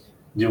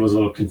 Deal was a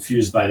little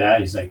confused by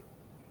that. He's like,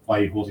 why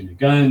are you holding a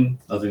gun?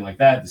 Nothing like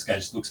that. This guy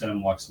just looks at him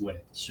and walks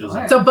away.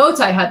 Sure. So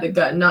Bowtie had the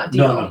gun, not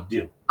Deal. No,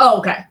 Deal. Oh,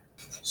 okay.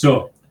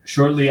 So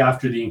shortly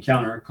after the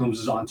encounter,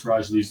 Combs'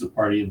 entourage leaves the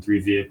party in 3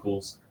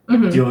 vehicles.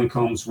 Deal and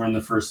Combs were in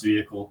the first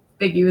vehicle.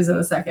 Biggie was in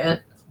the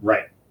second.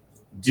 Right.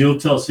 Deal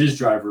tells his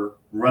driver,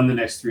 run the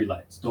next 3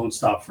 lights. Don't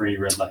stop for any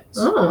red lights.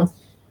 Oh.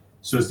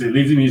 So as they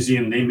leave the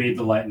museum, they made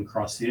the light and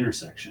crossed the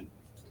intersection.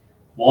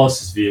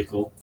 Wallace's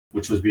vehicle,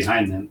 which was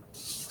behind them,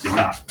 did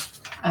not.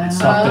 It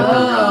stopped at the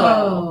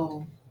red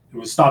light. It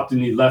was stopped in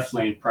the left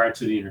lane prior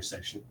to the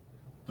intersection.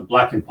 The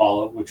black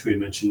Impala, which we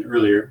mentioned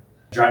earlier,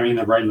 driving in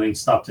the right lane,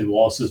 stopped in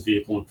Wallace's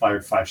vehicle and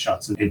fired 5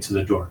 shots into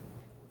the door.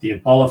 The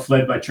Impala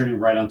fled by turning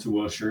right onto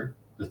Wilshire.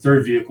 The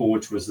third vehicle,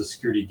 which was the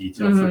security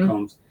detail for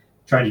Combs,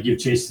 tried to give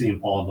chase to the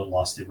Impala, but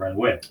lost it right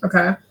away.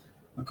 Okay.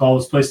 A call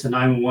was placed to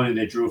 911 and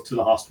they drove to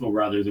the hospital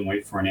rather than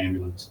wait for an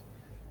ambulance.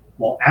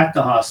 While at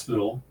the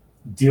hospital,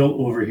 Deal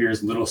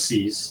overhears Little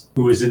Cease,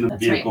 who was in the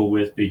vehicle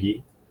with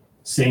Biggie,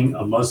 saying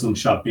a Muslim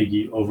shot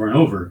Biggie over and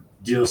over.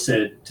 Deal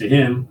said to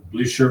him,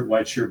 blue shirt,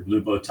 white shirt, blue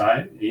bow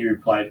tie. And he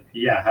replied,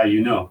 yeah, how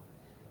you know?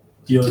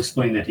 Deal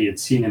explained that he had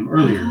seen him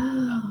earlier.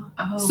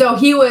 Oh. So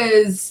he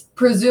was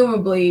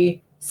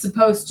presumably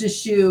supposed to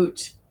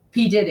shoot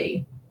P.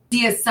 Diddy.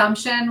 The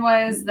assumption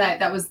was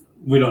that was...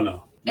 We don't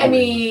know. I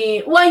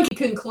mean, one can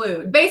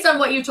conclude, based on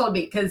what you told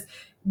me, because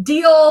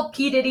Deal,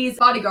 P. Diddy's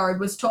bodyguard,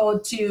 was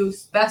told to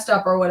vest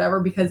up or whatever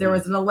because there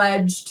was an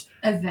alleged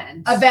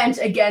event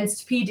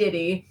against P.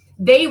 Diddy.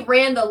 They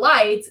ran the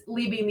lights,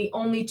 leaving the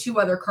only two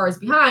other cars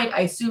behind.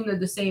 I assume they're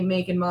the same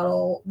make and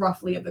model,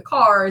 roughly, of the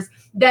cars.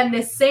 Then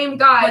this same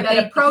guy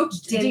that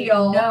approached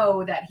Deal,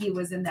 know that he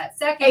was in that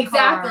second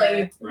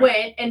car.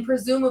 Went and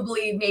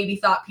presumably maybe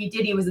thought P.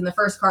 Diddy was in the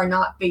first car,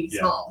 not Biggie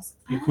Smalls.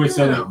 He quit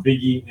saying that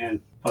Biggie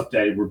and Puff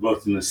Daddy were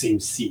both in the same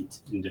seat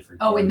in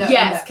different cars.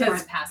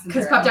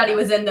 Because Puff Daddy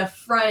was in the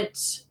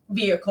front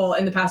vehicle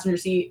in the passenger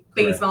seat.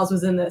 Biggie Smalls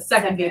was in the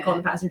second vehicle in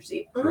the passenger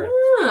seat. Correct.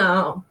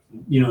 Oh.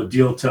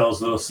 Deal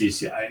tells Little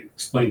Cease, I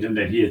explained to him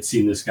that he had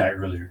seen this guy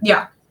earlier.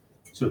 Yeah.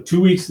 So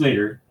 2 weeks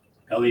later,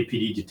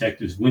 LAPD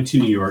detectives went to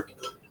New York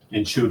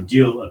and showed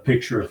Deal a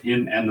picture of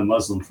him and the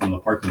Muslim from the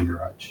parking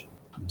garage.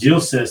 Deal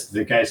says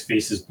the guy's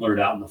face is blurred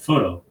out in the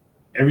photo.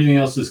 Everything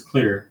else is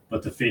clear,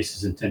 but the face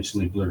is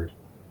intentionally blurred.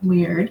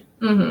 Weird.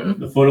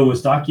 Mm-hmm. The photo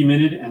was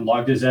documented and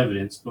logged as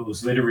evidence, but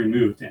was later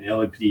removed, and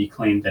LAPD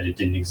claimed that it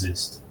didn't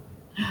exist.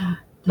 Dun,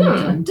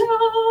 dun,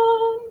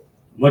 dun.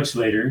 Much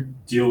later,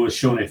 Deal was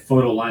shown a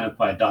photo lineup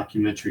by a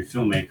documentary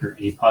filmmaker, and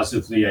he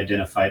positively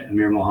identified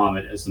Amir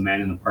Muhammad as the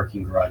man in the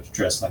parking garage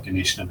dressed like a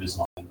Nation of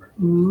Islam member.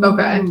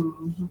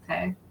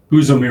 Okay.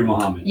 Who's Amir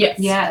Muhammad?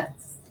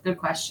 Yes. Good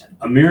question.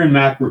 Amir and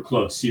Mac were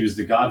close. He was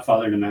the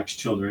godfather to Mac's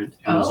children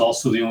and was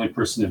also the only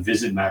person to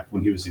visit Mac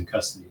when he was in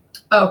custody.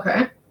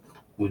 Okay.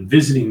 When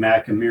visiting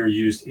Mac, Amir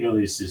used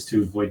aliases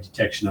to avoid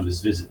detection of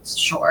his visits.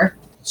 Sure.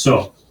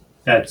 So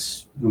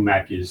that's who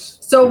Mac is.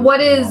 So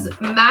what is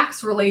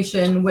Mac's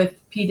relation with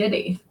P.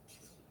 Diddy?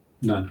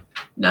 None.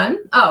 None?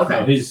 Oh,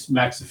 okay. No, he's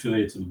Mac's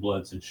affiliate to the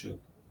Bloods and Shook.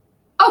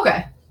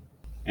 Okay.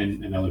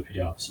 And an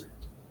LAPD officer.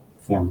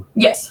 Former.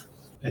 Yes.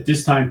 At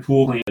this time,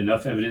 Poole claimed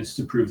enough evidence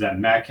to prove that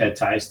Mac had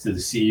ties to the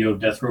CEO of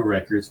Death Row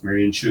Records,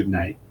 Marion Suge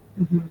Knight.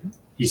 Mm-hmm.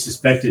 He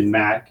suspected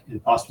Mac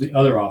and possibly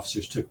other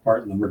officers took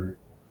part in the murder.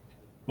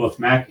 Both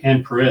Mac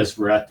and Perez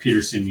were at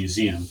Peterson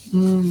Museum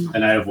the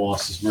night of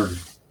Wallace's murder.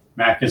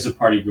 Mac as a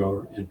party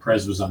goer and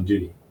Perez was on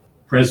duty.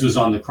 Perez was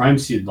on the crime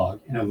scene log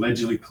and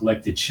allegedly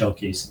collected shell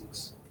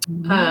casings.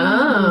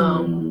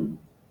 Oh.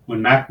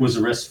 When Mac was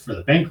arrested for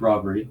the bank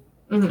robbery,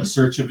 a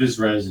search of his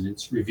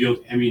residence revealed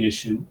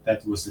ammunition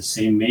that was the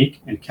same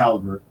make and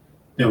caliber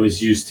that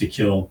was used to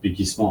kill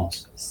Biggie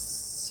Smalls.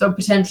 So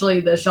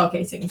potentially the shell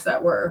casings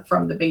that were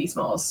from the Biggie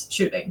Smalls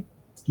shooting.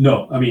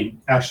 No, I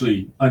mean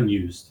actually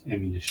unused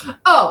ammunition.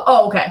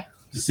 Oh, okay.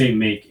 The same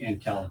make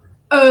and caliber.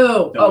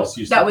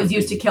 That was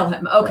used to kill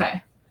him. Okay.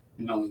 Right.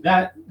 And not only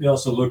that, they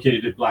also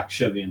located a black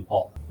Chevy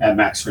Impala at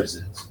Mac's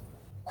residence.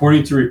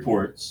 According to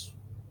reports,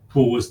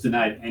 Poole was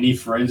denied any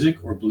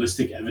forensic or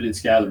ballistic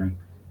evidence gathering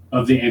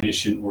of the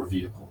ammunition or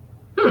vehicle.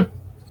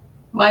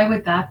 Why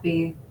would that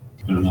be?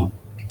 I don't know.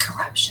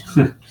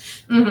 Corruption.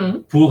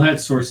 Poole had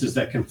sources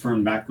that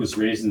confirmed Mac was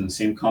raised in the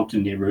same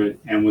Compton neighborhood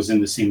and was in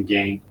the same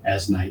gang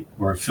as Knight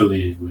or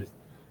affiliated with.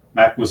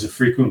 Mac was a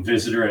frequent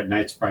visitor at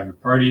Knight's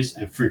private parties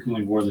and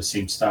frequently wore the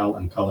same style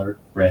and color,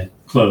 red,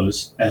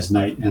 clothes as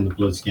Knight and the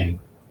Bloods gang.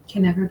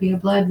 Can never be a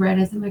blood. Red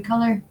isn't my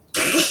color.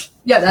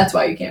 Yeah, that's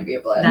why you can't be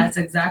a blood. That's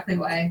exactly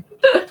why.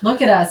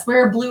 Look at us.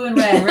 We're blue and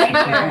red right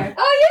here.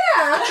 Oh,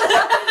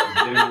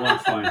 yeah. They didn't want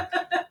to find.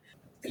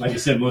 Like I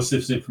said, most of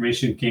this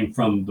information came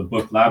from the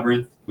book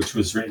Labyrinth, which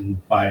was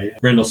written by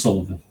Randall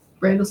Sullivan.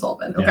 Randall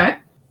Sullivan, okay. Yeah.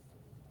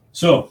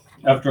 So,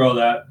 after all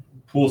that,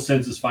 Poole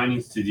sends his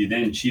findings to the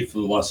then chief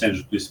of the Los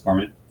Angeles Police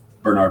Department,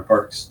 Bernard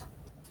Parks,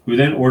 who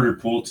then ordered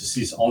Poole to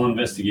cease all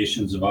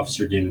investigations of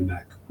Officer David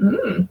Mack.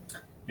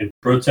 In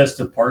protest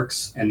of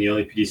Parks and the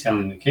LAPD's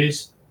handling the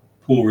case,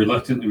 Poole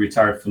reluctantly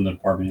retired from the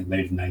department in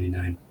late of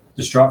 1999.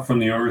 Distraught from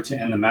the order to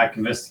end the Mack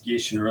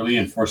investigation early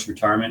and forced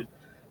retirement,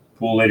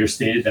 Poole later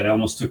stated that I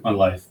almost took my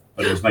life,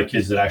 but it was my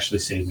kids that actually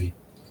saved me.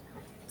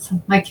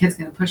 So my kid's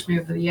going to push me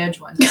over the edge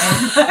one day.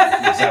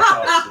 Exact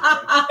opposite,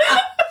 right?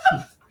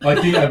 Well,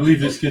 I believe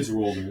his kids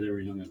were older. They were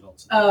young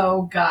adults.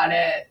 Oh, got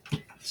it.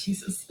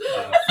 Jesus.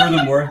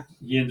 Furthermore,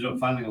 he ended up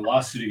filing a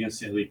lawsuit against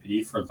the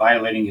LAPD for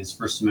violating his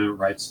First Amendment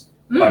rights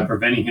by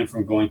preventing him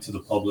from going to the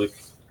public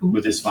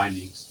with his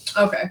findings.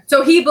 Okay.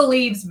 So he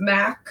believes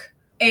Mac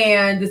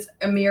and this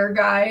Amir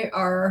guy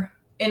are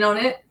in on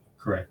it?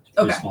 Correct.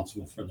 Okay.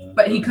 Responsible for the...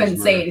 But he couldn't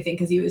say anything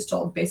because he was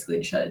told basically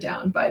to shut it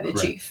down by the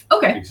chief.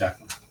 Okay.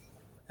 Exactly.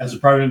 As a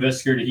private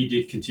investigator, he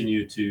did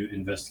continue to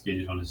investigate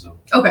it on his own.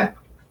 Okay.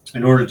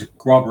 In order to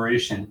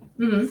corroboration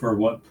for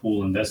what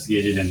Poole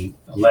investigated and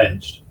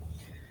alleged,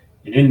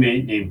 an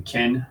inmate named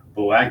Ken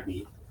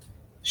Boagni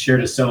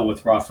shared a cell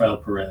with Rafael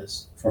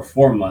Perez for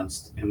 4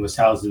 months and was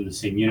housed in the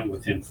same unit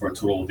with him for a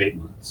total of 8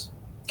 months.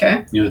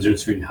 Okay. You know the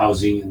difference between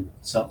housing and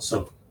cell.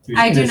 So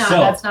I do not.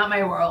 Cell. That's not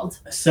my world.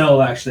 A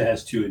cell actually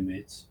has 2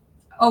 inmates.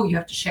 Oh, you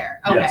have to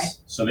share. Okay. Yes.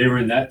 So they were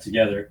in that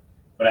together.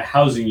 But a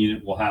housing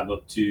unit will have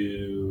up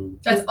to...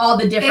 That's all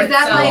the different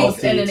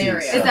cells in an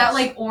area. Is that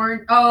like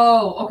orange?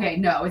 Oh, okay.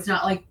 No, it's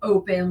not like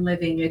open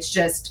living. It's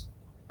just...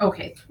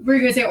 Okay. Were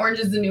you going to say Orange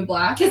is the New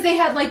Black? Because they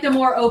had like the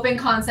more open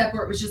concept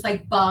where it was just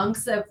like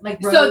bunks of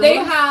like rows. So they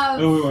have...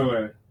 Wait.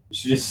 You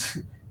should just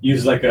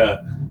use like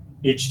a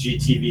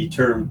HGTV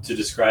term to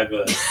describe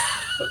a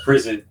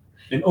prison.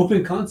 An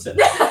open concept.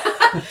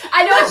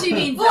 I know what she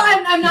means. Well,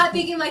 I'm not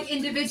thinking like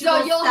individual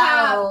So you'll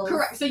cells. have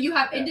correct. So you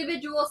have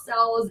individual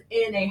cells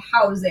in a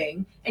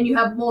housing, and you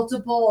have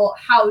multiple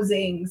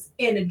housings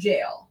in a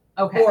jail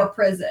or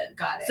prison.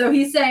 Got it. So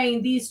he's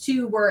saying these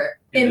two were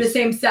in the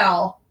same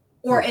cell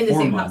or in the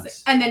same housing,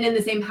 and then in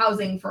the same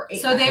housing for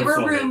 8 So months. they were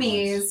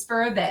roomies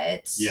for a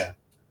bit. Yeah.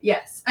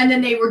 Yes, and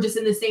then they were just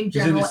in the same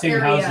general in the same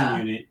area.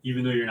 housing unit,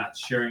 even though you're not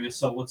sharing a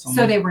cell with someone.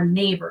 So they were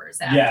neighbors.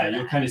 After that.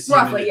 You'll kind of see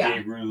them in the day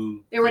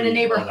room. They were in a eat,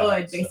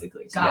 neighborhood,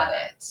 basically. Got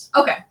it.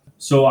 Okay.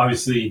 So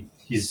obviously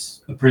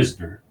he's a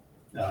prisoner.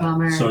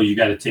 Bummer. So you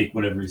got to take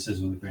whatever he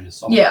says with a grain of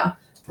salt. Yeah.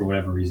 For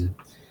whatever reason.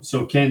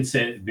 So Ken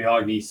said,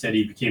 Biagni said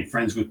he became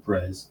friends with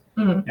Perez.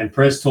 Mm-hmm. And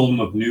Perez told him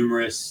of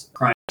numerous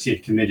crimes he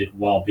had committed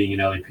while being an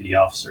LAPD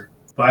officer.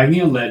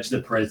 Biagni alleged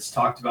that Perez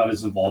talked about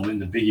his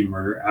involvement in the Biggie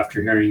murder after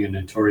hearing a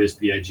Notorious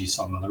B.I.G.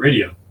 song on the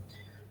radio.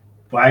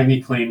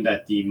 Biagni claimed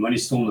that the money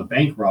stolen in the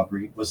bank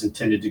robbery was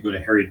intended to go to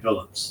Harry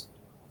Billups,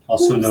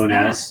 also known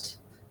as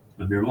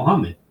Amir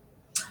Muhammad.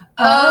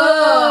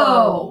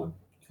 Oh.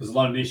 Because a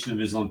lot of Nation of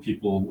Islam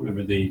people,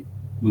 when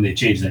they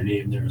changed their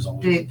name, there was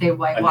always they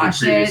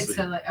whitewashed it.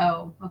 So like,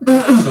 oh.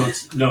 Okay. So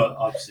it's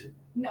opposite.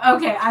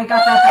 Okay, I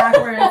got that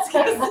backwards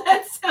because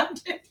that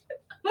sounded.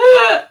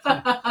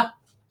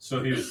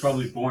 So he was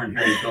probably born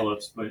Harry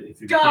Billups, but if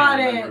he got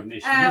became a it. member of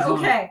Nation of Islam,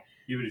 Okay.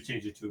 he would have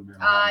changed it to Amir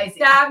I Muhammad. see.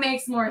 That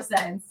makes more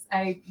sense.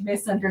 I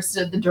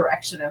misunderstood the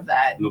direction of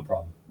that. No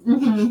problem.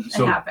 It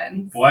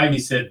happens.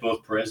 Biagni said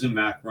both Perez and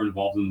Mack were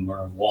involved in the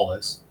murder of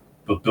Wallace,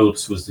 but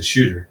Billups was the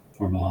shooter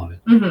for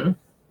Muhammad. Mm-hmm.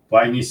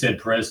 Biagni said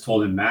Perez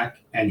told him Mack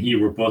and he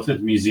were both at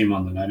the museum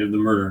on the night of the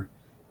murder,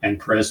 and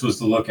Perez was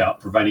the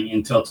lookout, providing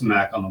intel to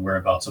Mack on the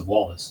whereabouts of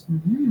Wallace.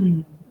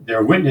 Mm-hmm. There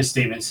are witness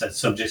statements that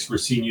subjects were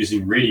seen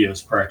using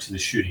radios prior to the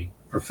shooting,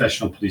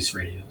 professional police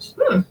radios.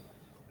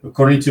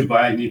 According to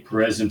Biagni,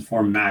 Perez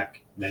informed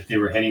Mack that they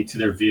were heading to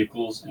their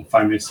vehicles, and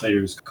 5 minutes later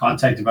he was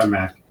contacted by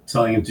Mack,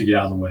 telling him to get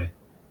out of the way.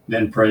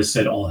 Then Perez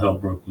said all hell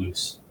broke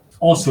loose.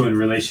 Also in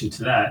relation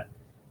to that,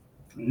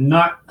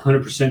 not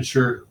 100%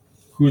 sure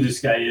who this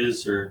guy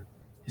is, or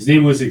his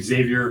name was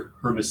Xavier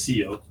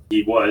Hermosillo.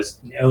 He was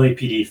an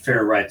LAPD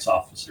fair rights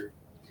officer.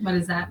 What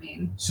does that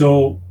mean?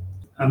 So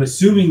I'm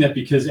assuming that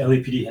because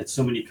LAPD had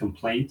so many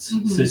complaints,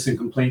 citizen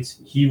complaints,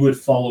 he would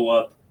follow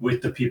up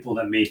with the people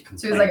that made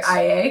complaints. So he was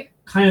like IA?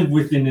 Kind of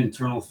within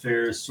internal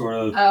affairs, sort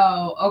of.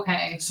 Oh,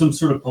 okay. Some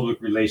sort of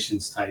public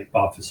relations type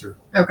officer.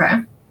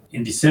 Okay.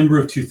 In December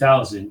of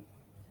 2000,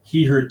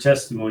 he heard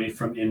testimony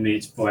from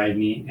inmates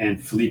Biagni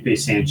and Felipe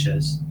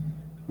Sanchez,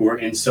 who were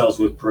in cells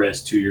with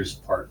Perez 2 years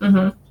apart.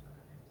 Mm-hmm.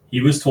 He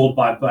was told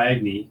by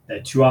Biagni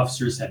that 2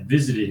 officers had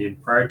visited him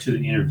prior to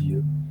the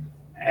interview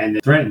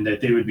and threatened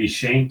that they would be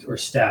shanked or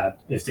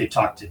stabbed if they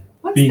talked to him.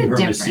 What's being the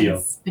Hermosillo.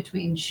 difference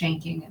between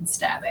shanking and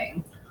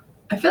stabbing?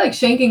 I feel like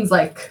shanking's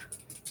like...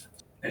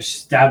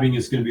 Stabbing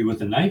is going to be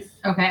with a knife.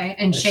 Okay,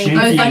 and Shanking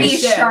shanking is- any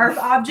sharp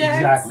objects?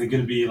 Exactly,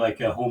 going to be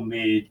like a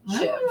homemade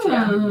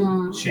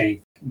Oh.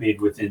 shank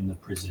made within the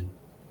prison.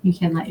 You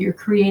can let your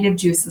creative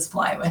juices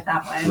fly with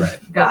that one.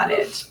 Right. Got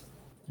it.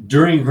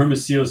 During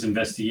Hermosillo's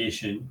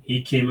investigation,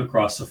 he came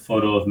across a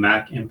photo of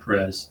Mack and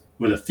Perez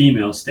with a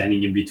female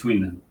standing in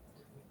between them.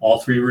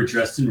 All 3 were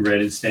dressed in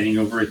red and standing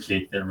over a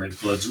cake that read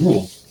Bloods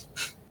Rule.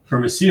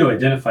 Hermosillo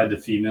identified the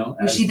female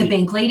Was as she the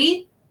bank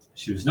lady?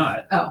 She was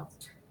not. Oh.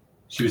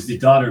 She was the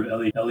daughter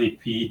of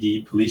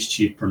LAPD Police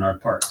Chief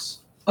Bernard Parks.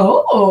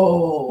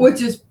 Oh.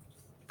 Which is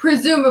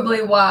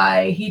presumably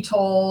why he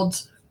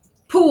told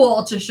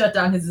Poole to shut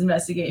down his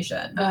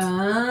investigation.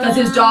 Because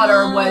his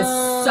daughter was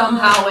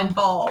somehow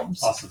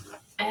involved. Possibly.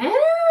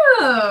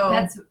 Oh.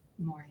 That's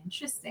more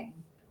interesting.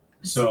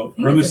 So That's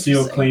Hermosillo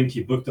interesting. claimed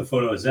he booked the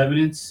photo as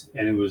evidence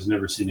and it was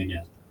never seen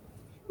again.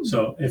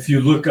 So if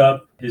you look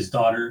up his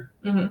daughter,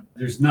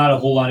 there's not a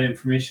whole lot of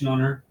information on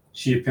her.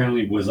 She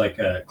apparently was like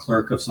a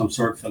clerk of some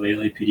sort for the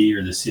LAPD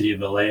or the city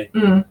of LA,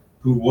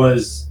 who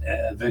was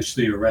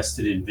eventually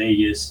arrested in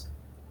Vegas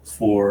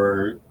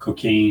for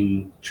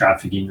cocaine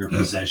trafficking or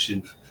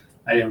possession.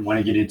 I didn't want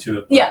to get into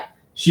it. Yeah.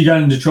 She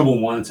got into trouble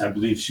once. I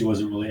believe she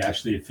wasn't really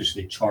actually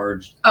officially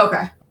charged.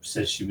 Okay.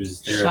 Says she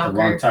was there at the Shocker.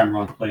 wrong time,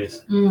 wrong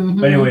place. Mm-hmm.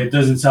 But anyway, it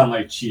doesn't sound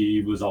like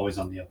she was always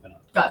on the up and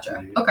up.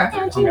 Gotcha. Okay.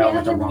 Hung out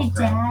with the wrong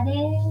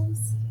crowd.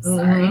 is?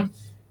 Sorry.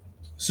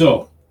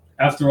 So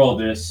after all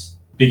this,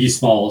 Biggie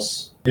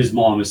Smalls, his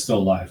mom is still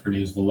alive. Her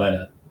name is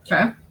Valletta.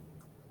 Okay.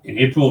 In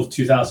April of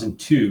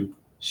 2002,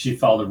 she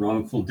filed a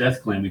wrongful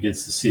death claim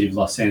against the city of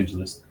Los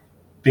Angeles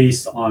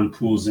based on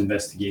Poole's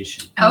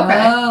investigation. Okay.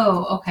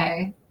 Oh,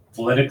 okay.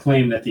 Valletta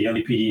claimed that the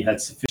LAPD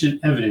had sufficient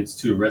evidence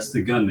to arrest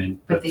the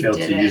gunman, but they failed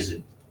to didn't. use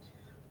it.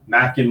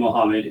 Mack and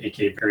Mohammed,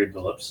 aka Barry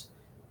Billups,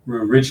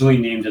 were originally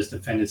named as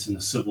defendants in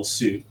the civil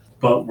suit,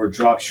 but were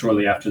dropped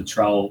shortly after the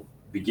trial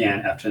began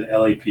after the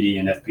LAPD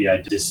and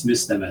FBI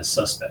dismissed them as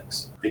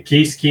suspects. The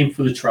case came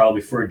for the trial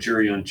before a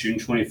jury on June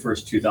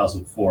 21st,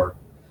 2004.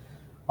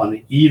 On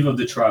the eve of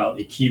the trial,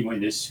 a key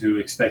witness who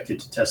expected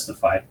to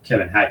testify,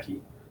 Kevin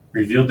Hackey,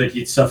 revealed that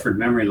he'd suffered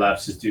memory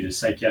lapses due to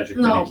psychiatric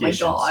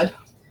medications. Oh my God.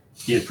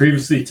 He had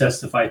previously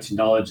testified to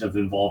knowledge of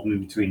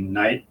involvement between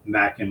Knight,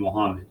 Mack, and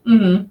Mohammed,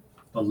 Mm-hmm.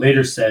 but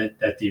later said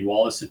that the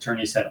Wallace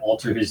attorneys had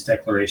altered his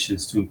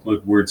declarations to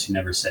include words he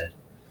never said.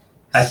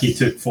 Hackey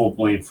took full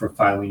blame for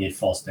filing a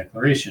false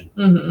declaration.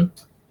 Mm-hmm.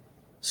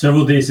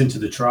 Several days into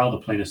the trial, the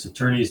plaintiff's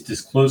attorneys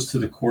disclosed to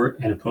the court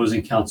and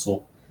opposing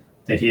counsel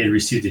that he had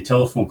received a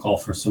telephone call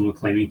from someone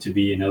claiming to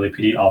be an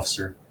LAPD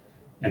officer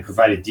and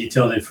provided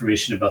detailed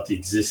information about the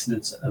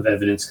existence of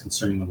evidence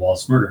concerning the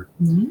Wallace murder.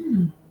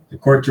 Mm. The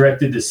court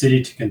directed the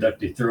city to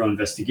conduct a thorough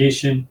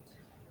investigation,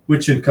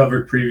 which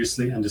uncovered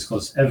previously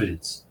undisclosed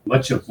evidence,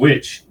 much of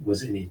which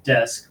was in a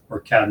desk or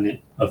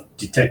cabinet of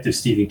Detective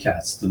Stephen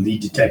Katz, the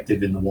lead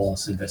detective in the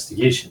Wallace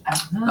investigation.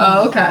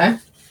 Oh, okay.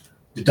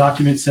 The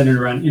documents centered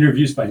around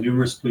interviews by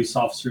numerous police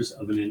officers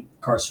of an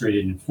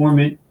incarcerated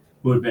informant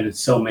who had been a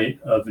cellmate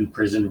of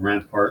imprisoned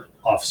Rampart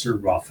officer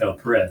Rafael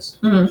Perez,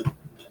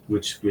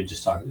 which we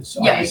just talked about.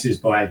 So Yeah. obviously, is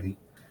Boagni.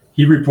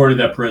 He reported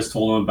that Perez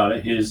told him about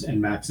his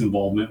and Mack's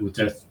involvement with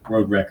Death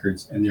Road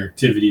Records and their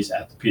activities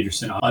at the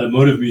Peterson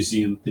Automotive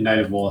Museum the night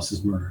of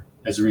Wallace's murder.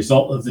 As a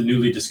result of the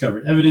newly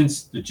discovered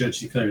evidence, the judge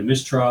declared a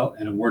mistrial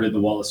and awarded the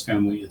Wallace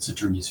family its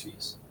attorney's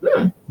fees,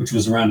 which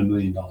was around $1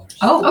 million.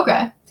 Oh,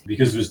 Okay.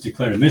 Because it was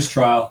declared a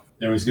mistrial,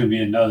 there was going to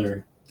be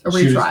another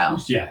retrial.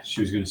 She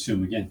was going to sue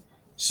him again.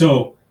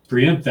 So, to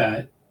preempt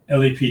that,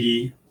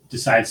 LAPD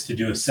decides to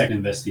do a second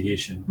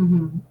investigation.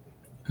 Mm-hmm.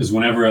 Because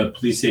whenever a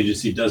police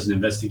agency does an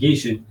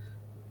investigation,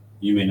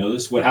 you may know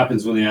this, what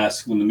happens when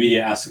the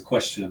media asks a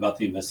question about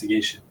the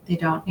investigation? They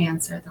don't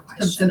answer the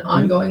question. It's an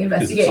ongoing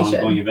Because investigation. it's an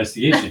ongoing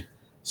investigation.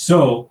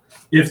 So,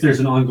 if there's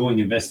an ongoing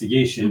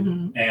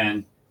investigation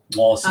and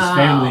Wallace's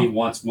family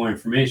wants more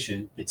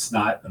information, it's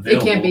not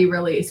available. It can't be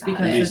released Got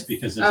because it. it's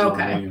because there's an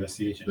okay. ongoing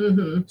investigation.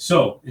 Mm-hmm.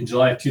 So, in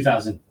July of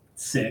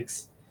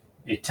 2006,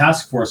 a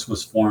task force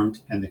was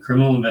formed and the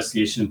criminal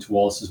investigation into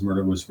Wallace's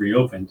murder was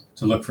reopened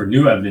to look for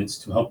new evidence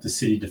to help the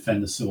city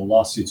defend the civil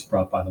lawsuits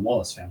brought by the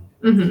Wallace family.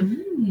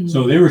 Mm-hmm.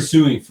 So they were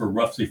suing for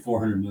roughly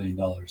 $400 million.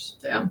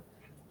 Damn.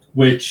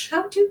 Which,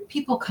 How do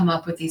people come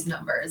up with these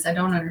numbers? I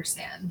don't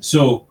understand.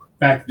 so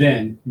back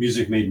then,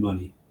 music made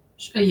money.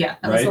 Yeah,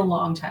 that was Right? a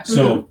long time.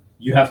 So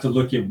you have to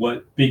look at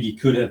what Biggie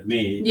could have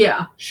made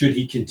Yeah. should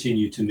he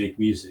continue to make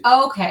music.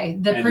 Okay,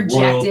 the And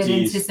projected,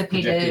 royalties anticipated.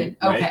 projected,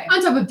 right? Okay,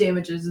 On top of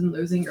damages and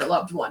losing your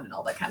loved one and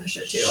all that kind of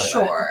shit too.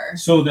 sure.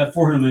 So that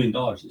 $400 million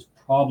is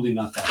probably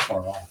not that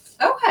far off.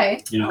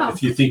 Okay, You know, Oh.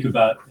 if you think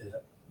about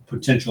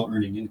potential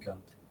earning income.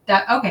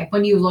 that okay.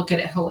 When you look at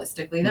it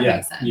holistically, that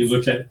makes sense. You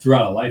look at it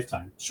throughout a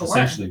lifetime, Sure.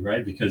 essentially,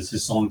 right? Because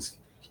his songs,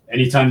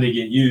 anytime they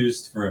get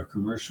used for a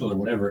commercial or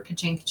whatever,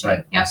 Ka-ching, ka-ching.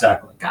 right? Yep,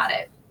 Exactly. got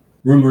it.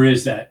 Rumor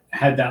is that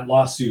had that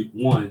lawsuit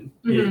won,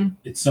 Mhm.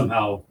 it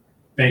somehow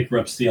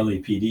bankrupts the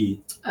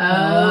LAPD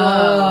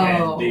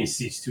Oh. and they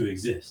cease to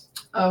exist.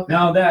 Okay.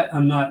 Now that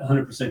I'm not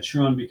 100%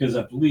 sure on because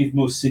I believe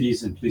most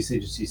cities and police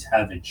agencies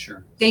have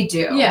insurance, They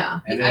do. Yeah.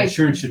 and the I-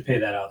 insurance should pay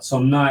that out. So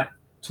I'm not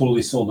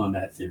totally sold on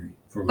that theory.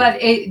 But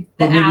the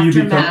maybe you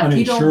become aftermath,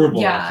 you don't.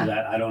 uninsurable after Yeah,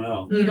 that. I don't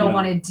know. you don't know?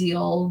 want to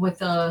deal with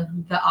the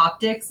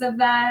optics of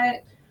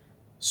that.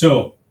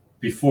 So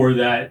before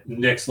that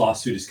next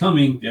lawsuit is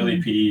coming, the Mm-hmm.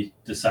 LAPD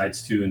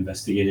decides to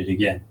investigate it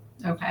again.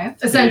 Okay.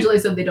 Essentially,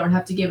 so they don't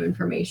have to give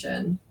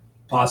information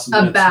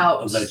Possibly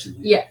about.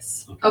 allegedly.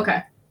 Yes. Okay.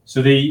 Okay.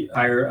 So they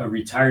hire a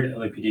retired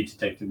LAPD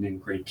detective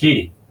named Greg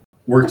Kading.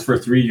 Worked for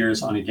 3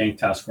 years on a gang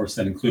task force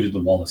that included the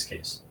Wallace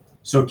case.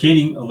 So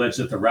Kading alleged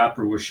that the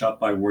rapper was shot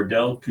by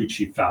Wardell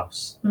Pucci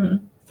Faust.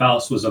 Mhm.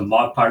 Faust was a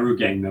Mod Pyru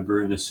gang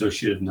member and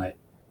associate of Knight,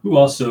 who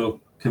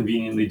also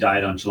conveniently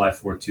died on July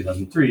 4,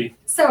 2003,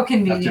 So after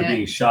convenient.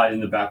 being shot in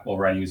the back while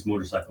riding his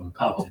motorcycle in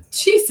Oh, Compton.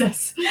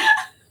 Jesus.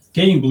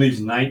 Kading believes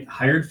Knight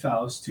hired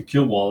Faust to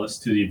kill Wallace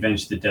to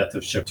avenge the death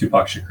of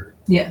Tupac Shakur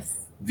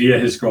Yes. via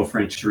his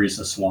girlfriend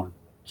Teresa Swan.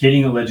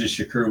 Kading alleges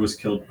Shakur was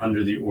killed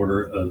under the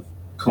order of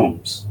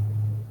Combs.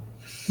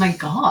 My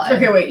God.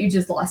 Okay, wait. You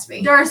just lost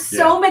me. There are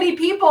so many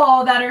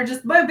people that are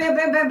just bam, bam,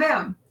 bam, bam,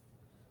 bam.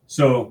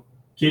 So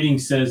Kading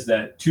says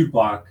that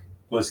Tupac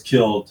was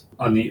killed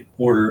on the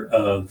order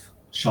of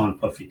Sean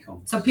Puffy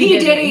Combs. So P. P.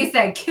 Diddy. Diddy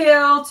said,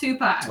 kill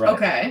Tupac. Right.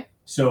 Okay.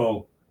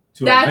 So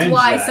to That's avenge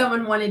why that,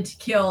 someone wanted to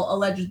kill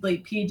allegedly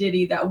P.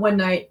 Diddy that one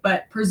night,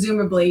 but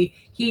presumably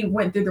he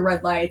went through the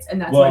red lights and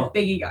that's why Well-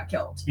 Biggie got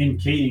killed. in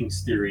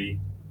Kading's theory,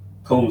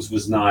 Combs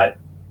was not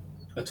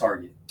a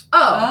target.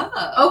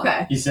 Oh.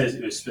 Okay. He says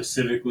it was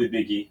specifically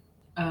Biggie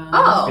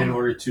Oh. in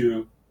order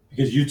to,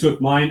 because you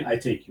took mine, I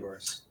take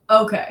yours.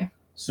 Okay.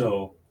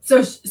 So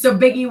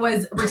Biggie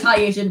was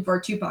retaliation for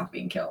Tupac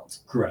being killed.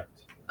 correct.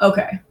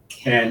 Okay.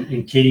 And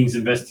in Kading's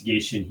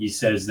investigation, he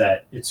says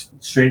that it's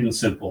straight and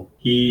simple.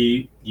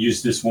 He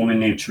used this woman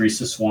named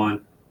Teresa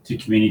Swan to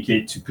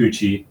communicate to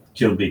Poochie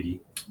kill Biggie.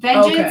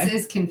 Vengeance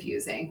is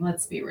confusing.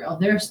 Let's be real.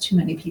 There's too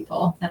many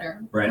people that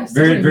are Right.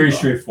 Very, very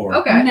straightforward.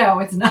 Okay. No,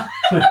 it's not.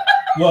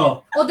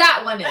 Well,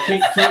 that one is.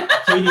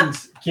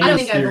 Kading's I don't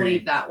think I theory,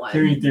 believe that one.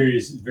 theory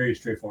is very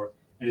straightforward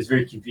and it's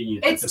very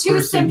convenient. It's the too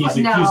person simple.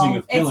 he's accusing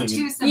of killing It's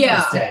too him.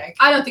 simplistic. Yeah.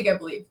 I don't think I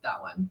believe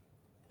that one.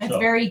 It's So-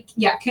 very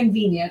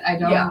convenient. I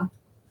don't. Yeah.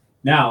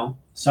 Now,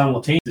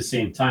 simultaneously at the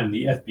same time,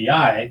 the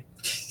FBI,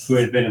 who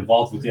had been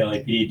involved with the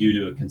LAPD due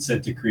to a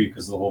consent decree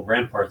because of the whole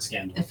Rampart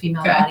scandal. The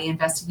female Okay. body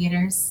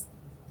investigators.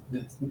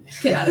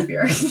 Get out of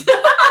here.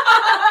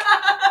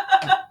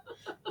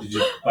 Did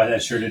you buy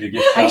that shirt at a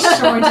gift I shop?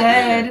 sure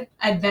did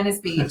at Venice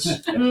Beach.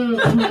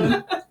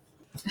 Mhm.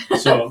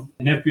 So,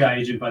 an FBI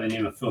agent by the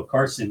name of Phil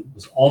Carson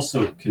was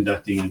also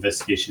conducting an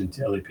investigation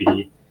into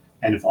LAPD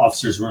and if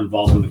officers were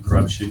involved in the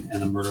corruption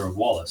and the murder of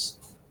Wallace.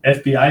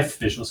 FBI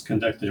officials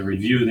conducted a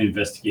review of the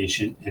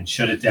investigation and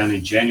shut it down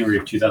in January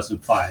of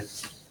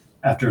 2005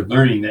 after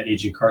learning that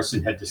Agent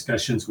Carson had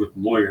discussions with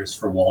lawyers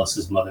for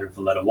Wallace's mother,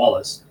 Valletta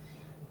Wallace,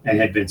 and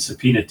had been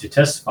subpoenaed to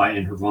testify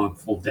in her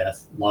wrongful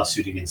death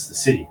lawsuit against the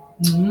city.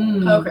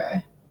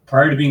 Okay.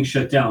 Prior to being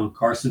shut down,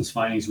 Carson's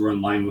findings were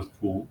in line with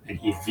Poole, and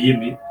he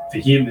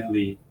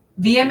vehemently,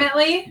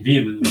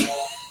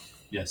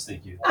 yes,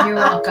 thank you, You're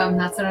welcome.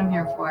 That's what I'm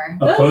here for.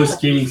 opposed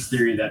Kading's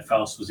theory that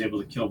Faust was able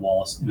to kill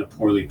Wallace in a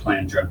poorly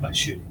planned drive-by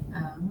shooting.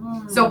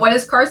 Oh. So what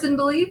does Carson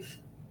believe?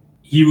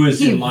 He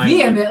was in line.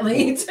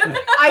 vehemently.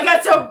 I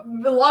got so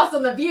lost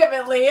on the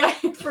vehemently, I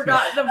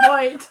forgot the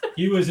point.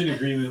 He was in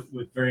agreement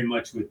with very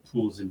much with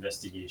Poole's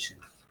investigation.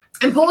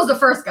 And Poole was the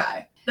first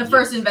guy, the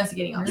first Yes.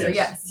 investigating officer.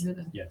 Yes. Yes.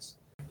 Yes.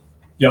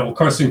 Yeah, well,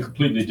 Carson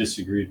completely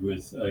disagreed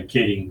with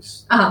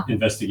Kading's Uh-huh.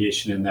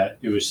 investigation in that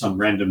it was some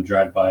random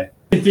drive-by.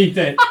 I think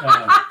that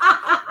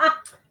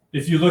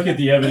if you look at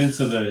the evidence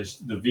of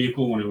the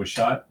vehicle when it was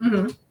shot,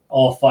 Mhm.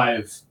 all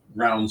 5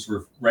 rounds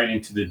were right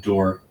into the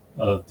door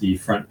of the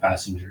front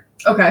passenger.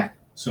 Okay.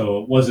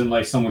 So it wasn't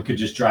like someone could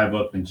just drive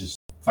up and just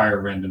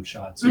fire random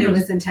shots. It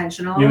was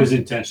intentional. It was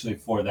intentionally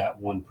for that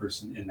one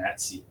person in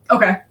that seat,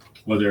 Okay.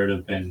 whether it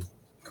have been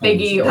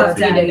Biggie Combs or Puff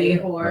Daddy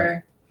Biggie.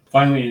 or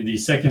Finally, in the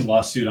second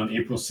lawsuit on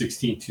April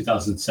 16,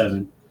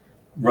 2007,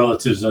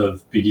 relatives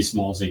of Biggie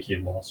Smalls,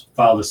 aka Walls,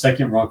 filed a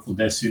second wrongful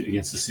death suit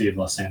against the city of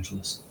Los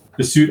Angeles.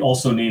 The suit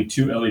also named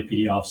 2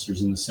 LAPD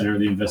officers in the center of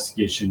the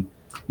investigation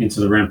into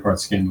the Rampart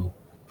scandal,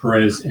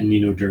 Perez and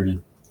Nino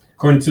Durden.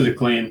 According to the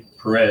claim,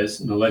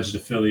 Perez, an alleged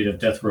affiliate of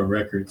Death Row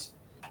Records,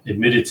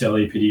 admitted to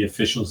LAPD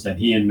officials that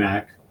he and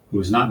Mac, who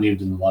was not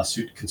named in the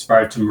lawsuit,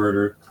 conspired to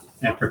murder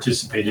and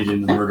participated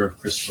in the murder of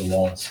Christopher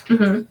Wallace.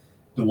 Mm-hmm.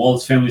 The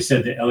Wallace family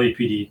said the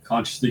LAPD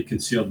consciously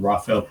concealed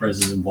Rafael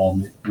Perez's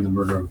involvement in the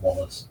murder of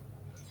Wallace.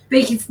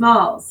 Biggie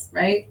Smalls,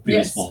 right? Biggie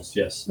Yes. Smalls,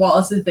 yes.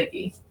 Wallace is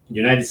Biggie.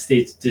 United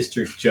States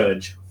District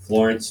Judge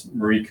Florence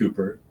Marie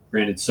Cooper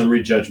granted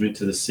summary judgment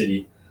to the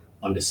city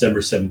on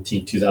December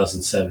 17,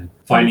 2007,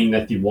 finding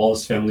that the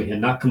Wallace family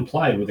had not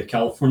complied with a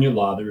California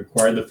law that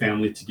required the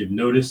family to give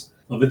notice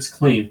of its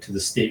claim to the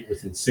state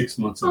within 6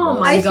 months of Oh Wallace.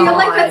 my I feel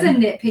like God. that's a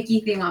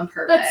nitpicky thing on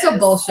purpose. That's so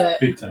bullshit.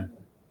 Big time.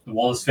 The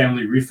Wallace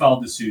family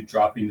refiled the suit,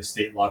 dropping the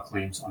state law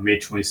claims on May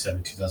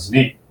 27,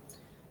 2008.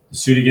 The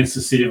suit against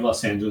the city of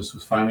Los Angeles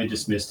was finally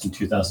dismissed in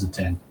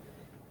 2010.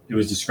 It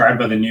was described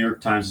by the New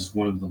York Times as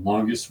one of the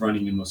longest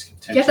running and most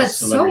contentious that's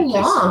so celebrity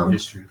cases long. in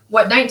history.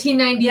 What, Yeah,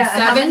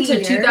 how 1997 many to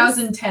years?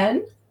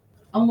 2010?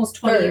 almost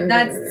 20.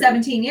 That's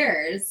 17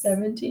 years.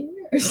 17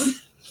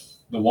 years.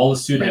 The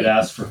Wallace suit had Right.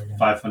 asked for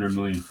 $500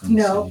 million from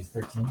the No. city.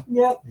 13?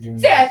 Yep. You're doing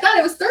See, I thought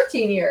it was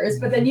 13 years,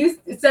 but then you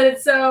said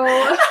it so.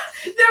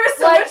 There was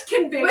so Like, much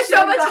conviction. with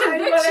so much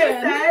behind what I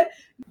conviction. said.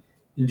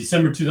 In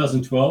December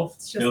 2012,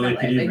 It's the just that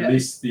LAPD livelihood.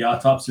 released the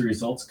autopsy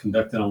results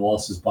conducted on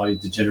Wallace's body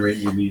to generate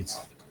new leads.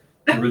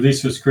 The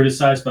release was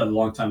criticized by the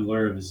longtime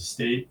lawyer of his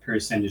estate, Perry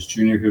Sanders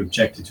Jr., who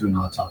objected to an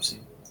autopsy.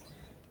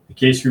 The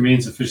case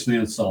remains officially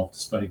unsolved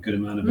despite a good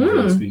amount of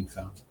evidence being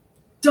found.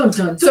 Dun,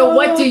 dun, So, dun.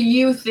 what do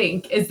you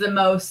think is the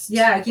most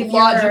give your-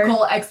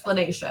 logical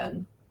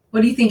explanation?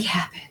 What do you think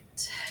happened?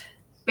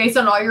 Based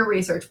on all your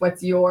research,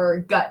 what's your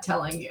gut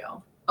telling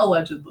you?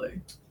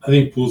 Allegedly. I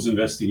think Poole's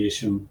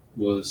investigation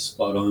was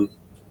spot on,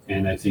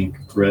 and I think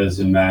Perez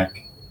and Mac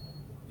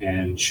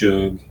and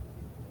Suge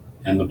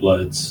and the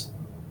Bloods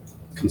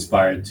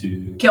conspired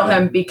to Kill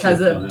him because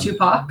kill of him.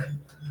 Tupac?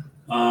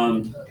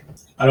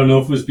 I don't know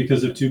if it was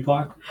because of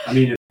Tupac. I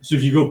mean, so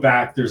if you go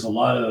back, there's a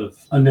lot of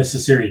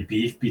unnecessary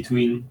beef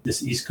between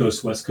this East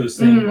Coast, West Coast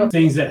thing. Mhm.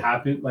 Things that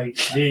happened, like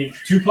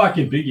Tupac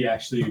and Biggie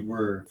actually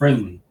were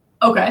friendly.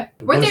 Okay.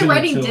 Weren't they wasn't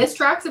writing until- diss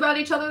tracks about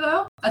each other,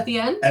 though, at the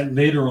end? And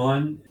later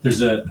on,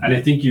 and I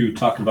think you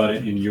talked about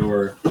it in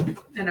your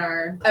In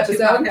our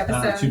Episode?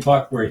 Tupac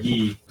Tupac, where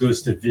he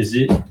goes to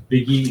visit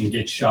Biggie and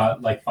gets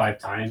shot like 5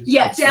 times.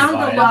 Yes. Down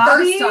the Survive.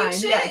 lobby. First time,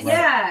 shit? yes.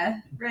 Yeah.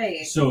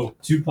 Right. So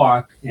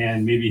Tupac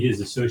and maybe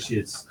his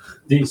associates,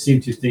 they seem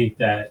to think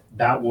that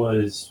that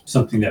was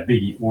something that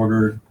Biggie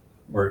ordered,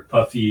 or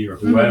Puffy, or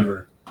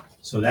whoever.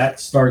 So that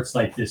starts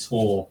like this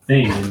whole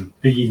thing,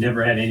 and Biggie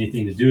never had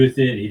anything to do with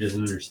it. He doesn't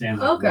understand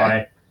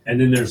why. And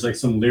then there's like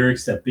some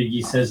lyrics that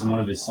Biggie says in one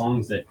of his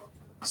songs that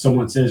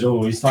someone says,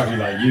 "Oh, he's talking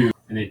about you."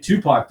 And then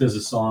Tupac does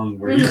a song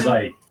where he's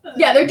like,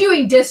 yeah, they're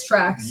doing diss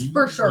tracks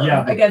for sure.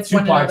 Yeah, but against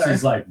one Tupac's another.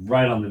 is like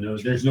right on the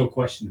nose. There's no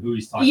question who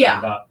he's talking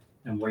about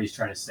and what he's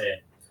trying to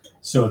say.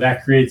 So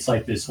that creates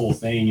like this whole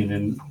thing, and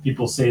then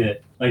people say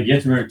that, like, you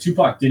have to remember,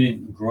 Tupac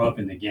didn't grow up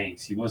in the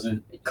gangs. He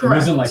wasn't.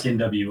 Correct. He wasn't like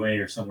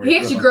NWA or somewhere. He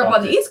actually grew up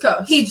on the East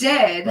Coast. He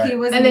did. Right. He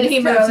was, and then he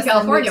moved to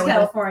California.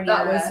 California.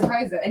 That was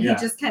surprising. And he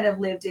just kind of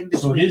lived in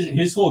between. So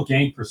his whole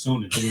gang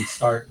persona didn't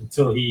start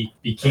until he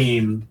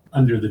became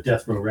under the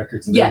Death Row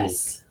Records label.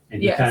 Yes.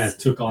 And he kind of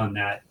took on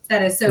that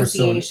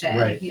association.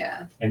 Persona, right.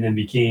 Yeah. And then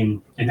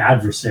became an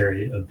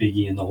adversary of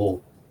Biggie and the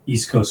whole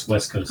East Coast,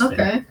 West Coast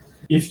thing.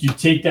 If you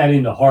take that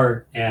into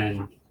heart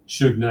and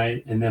Suge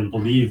Knight, and then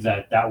believe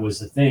that that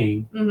was a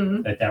thing,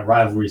 that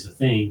rivalry is a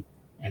thing,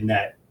 and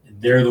that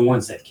they're the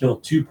ones that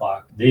killed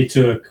Tupac, they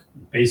took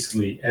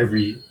basically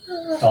every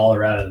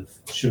dollar out of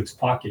Suge's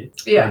pocket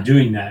by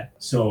doing that.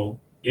 So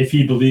if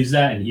he believes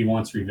that and he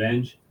wants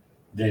revenge,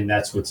 then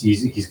that's what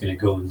he's going to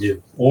go and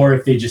do. Or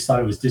if they just thought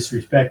it was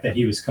disrespect that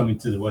he was coming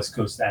to the West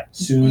Coast that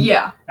soon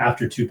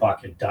after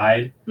Tupac had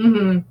died.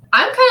 I'm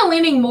kind of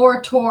leaning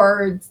more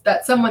towards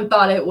that someone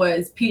thought it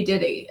was P.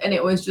 Diddy, and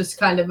it was just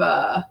kind of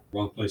a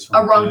wrong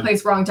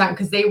place, wrong time,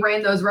 because they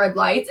ran those red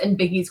lights and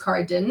Biggie's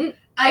car didn't.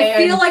 I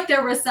feel like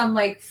there was some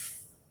like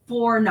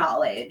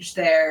foreknowledge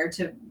there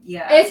to,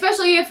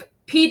 especially if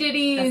P.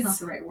 Diddy's...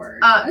 That's not the right word.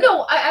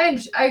 No, I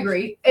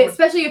agree.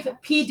 Especially if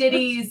P.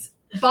 Diddy's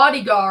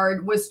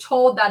bodyguard was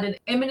told that an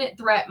imminent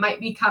threat might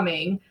be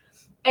coming,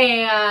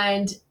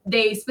 and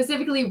they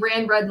specifically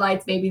ran red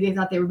lights. Maybe they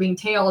thought they were being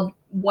tailed,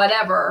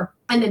 whatever.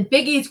 And then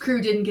Biggie's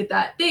crew didn't get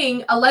that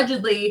thing.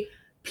 Allegedly,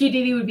 P.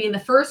 Diddy would be in the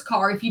first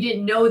car. If you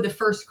didn't know the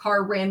first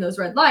car ran those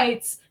red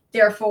lights,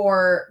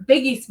 therefore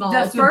Biggie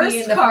Smalls would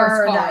be in the first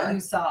car that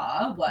you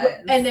saw was.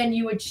 And then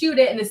you would shoot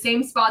it in the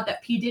same spot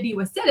that P. Diddy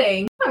was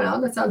sitting. I don't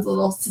know. That sounds a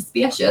little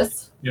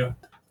suspicious. Yeah.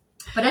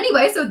 But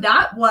anyway, so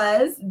that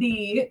was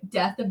the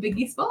death of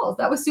Biggie Smalls.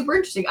 That was super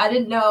interesting. I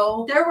didn't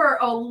know. There were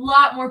a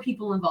lot more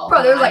people involved.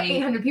 Bro, there were like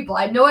 800 people.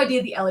 I had no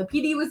idea the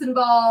LAPD was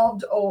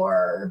involved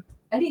or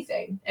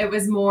anything. It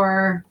was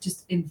more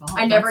just involved.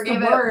 I never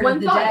gave it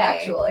one thought,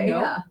 actually.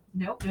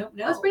 Nope. That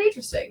was pretty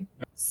interesting.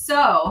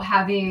 So,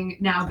 having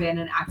now been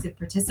an active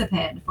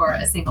participant for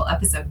a single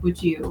episode,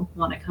 would you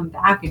want to come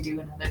back and do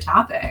another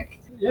topic?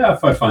 Yeah,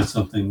 if I find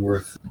something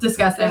worth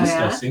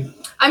discussing.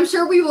 I'm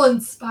sure we will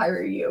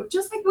inspire you,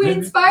 just like we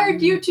inspired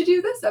you to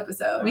do this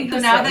episode. So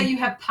now that you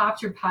have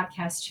popped your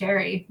podcast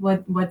cherry,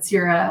 what's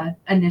your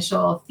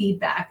initial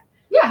feedback?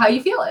 Yeah, how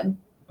you feeling?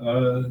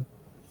 The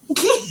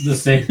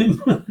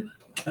same.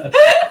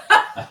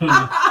 I don't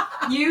know.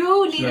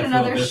 You need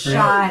another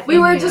shot. We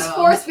were just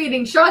force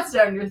feeding shots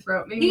down your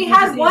throat. Maybe he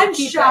has one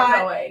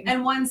shot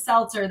and one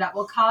seltzer that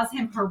will cause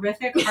him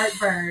horrific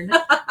heartburn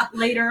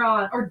later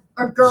on, or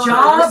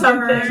jaw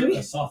burn,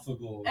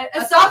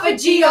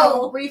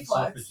 esophageal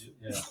reflux.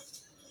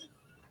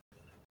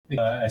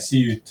 I see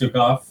you took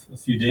off a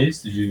few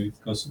days. Did you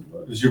go?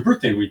 It was your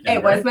birthday weekend.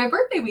 It was my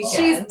birthday weekend.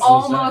 She's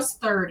almost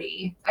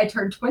 30. I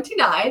turned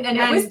 29, and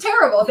it was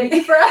terrible. Thank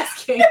you for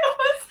asking. It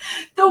was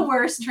the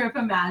worst trip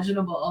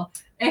imaginable.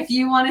 If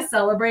you want to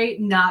celebrate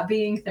not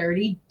being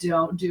 30,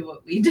 don't do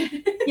what we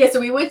did. Yeah,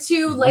 so we went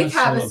to Lake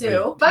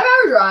Havasu.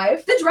 5-hour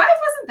drive. The drive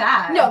wasn't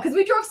bad. No, because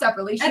we drove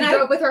separately. She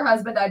drove with her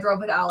husband. I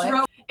drove with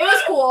Alex. It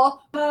was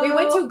cool. We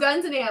went to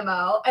Guns and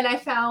Ammo, and I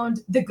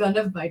found the gun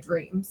of my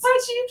dreams.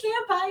 But you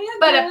can't buy a gun.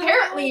 But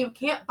apparently you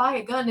can't buy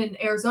a gun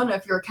in Arizona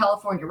if you're a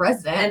California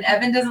resident. And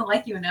Evan doesn't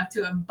like you enough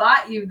to have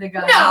bought you the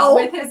gun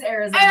with his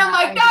Arizona And I'm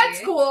like, ID. that's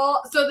cool.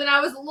 So then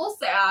I was a little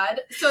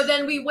sad. So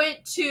then we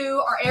went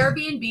to our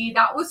Airbnb.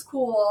 That was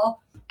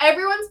cool.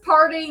 Everyone's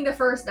partying the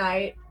first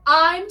night.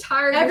 I'm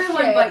tired of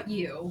Everyone shit. but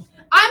you.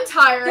 I'm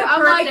tired.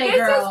 I'm like, this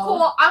girl. is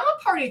cool. I'm gonna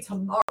party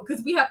tomorrow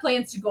because we have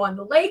plans to go on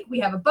the lake. We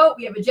have a boat.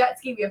 We have a jet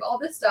ski. We have all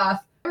this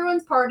stuff.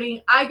 Everyone's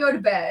partying. I go to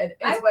bed.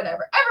 It's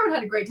whatever. Everyone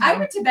had a great time. I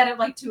went to bed at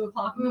like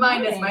 2:00 in the morning.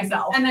 Minus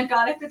myself. And then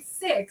got up at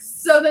 6.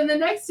 So then the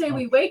next day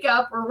we wake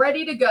up. We're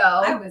ready to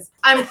go.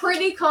 I'm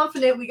pretty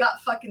confident we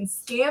got fucking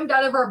scammed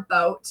out of our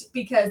boat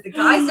because the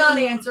guy's not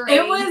answering.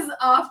 It was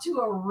off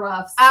to a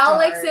rough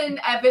start. Alex and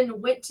Evan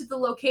went to the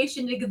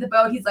location to get the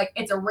boat. He's like,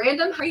 it's a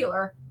random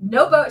trailer.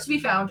 No boat to be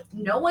found.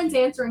 No one's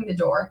answering the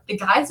door. The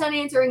guy's not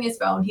answering his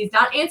phone. He's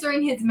not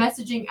answering his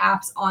messaging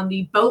apps on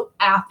the boat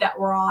app that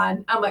we're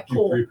on. I'm like,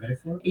 cool. You prepay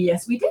for it?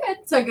 Yes, we did.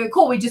 So I go,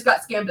 cool. We just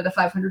got scammed out of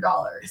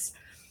 $500.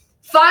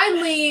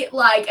 Finally,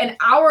 like an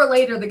hour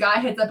later, the guy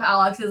hits up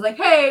Alex. Is like,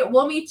 hey,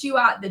 we'll meet you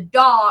at the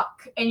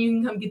dock and you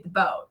can come get the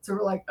boat. So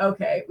we're like,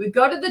 okay. We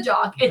go to the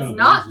dock. It's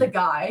not the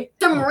guy.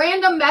 Some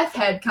random meth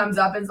head comes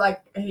up and is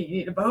like, hey, you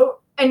need a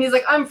boat? And he's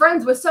like, I'm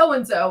friends with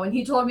so-and-so. And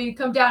he told me to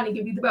come down and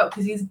give you the boat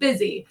because he's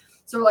busy.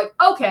 So we're like,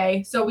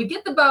 okay, so we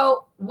get the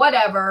boat,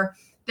 whatever.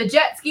 The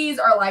jet skis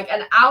are like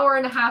an hour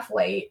and a half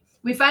late.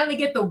 We finally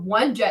get the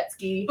one jet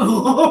ski. We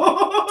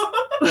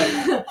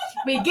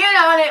get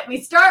on it. We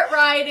start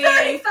riding.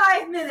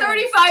 35 minutes.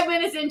 35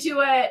 minutes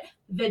into it,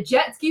 the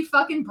jet ski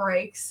fucking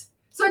breaks.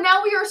 So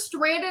now we are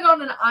stranded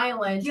on an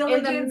island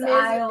in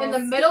the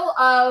middle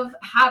of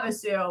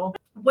Havasu,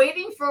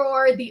 waiting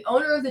for the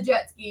owner of the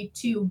jet ski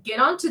to get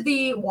onto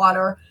the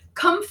water,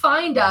 come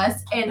find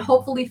us, and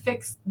hopefully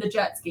fix the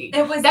jet ski.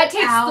 That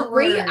takes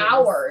 3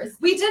 hours.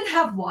 We didn't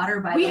have water,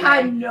 by the way. We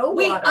had no water.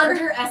 We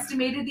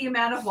underestimated the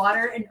amount of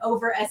water and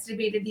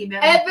overestimated the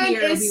amount of beer we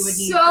would need. Evan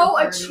is so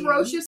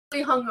atrociously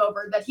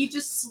hungover that he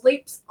just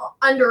sleeps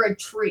under a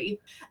tree.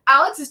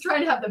 Alex is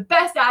trying to have the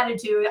best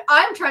attitude.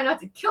 I'm trying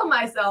not to kill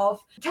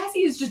myself.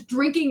 Cassie is just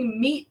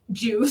drinking meat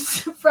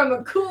juice from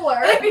a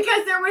cooler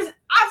because there was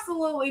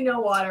absolutely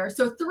no water.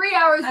 So 3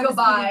 hours go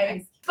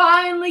by.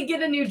 Finally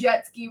get a new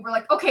jet ski. We're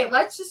like, okay,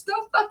 let's just go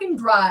fucking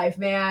drive,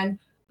 man.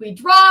 We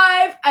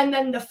drive, and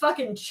then the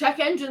fucking check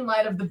engine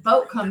light of the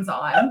boat comes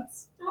on.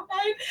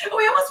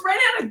 We almost ran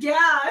out of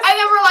gas. And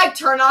then we're like,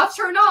 turn off,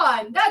 turn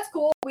on. That's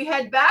cool. We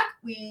head back.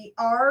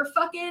 Our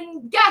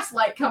fucking gas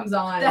light comes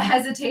on. The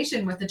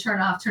hesitation with the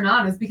turn off, turn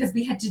on is because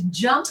we had to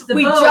jump the boat.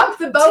 We jumped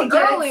the boat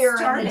earlier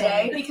in the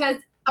day because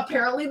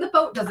apparently the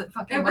boat doesn't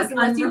fucking work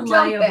unless you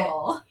jump it.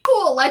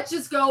 Cool, let's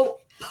just go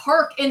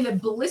park in the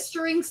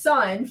blistering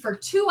sun for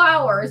 2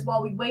 hours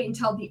while we wait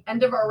until the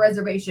end of our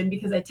reservation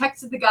because I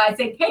texted the guy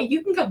saying, hey,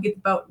 you can come get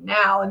the boat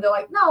now. And they're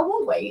like, no,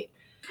 we'll wait.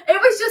 It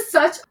was just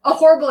such a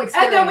horrible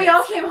experience. And then we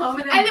all came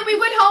home. And then we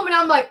went home and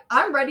I'm like,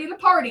 I'm ready to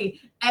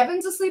party.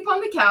 Evan's asleep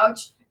on the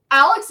couch.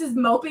 Alex is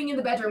moping in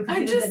the bedroom because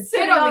he doesn't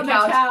sit on the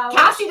couch.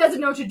 Cassie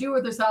doesn't know what to do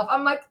with herself.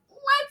 I'm like,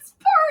 let's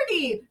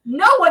party.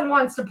 No one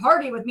wants to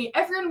party with me.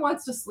 Everyone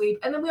wants to sleep.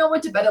 And then we all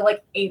went to bed at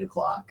like 8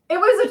 o'clock. It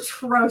was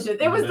atrocious.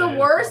 It was the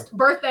worst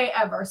birthday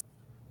ever.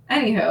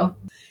 Anywho.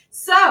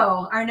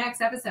 So, our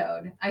next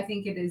episode, I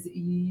think it is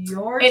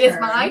your turn. It is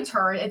my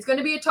turn. It's going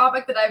to be a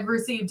topic that I've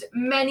received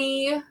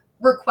many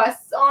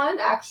requests on,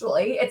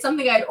 actually. It's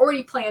something I'd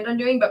already planned on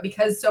doing, but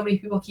because so many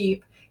people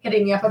keep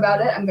hitting me up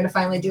about it, I'm going to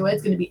finally do it.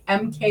 It's going to be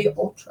MK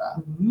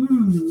Ultra.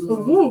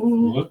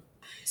 Ooh.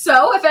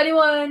 So if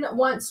anyone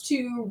wants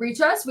to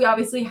reach us, we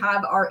obviously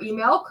have our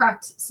email,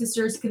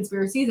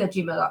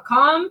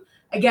 crackedsistersconspiracies@gmail.com.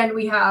 Again,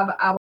 we have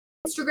our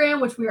Instagram,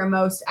 which we are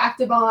most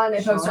active on.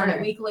 I post on it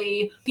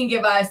weekly. You can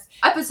give us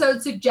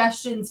episode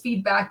suggestions,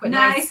 feedback, but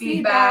nice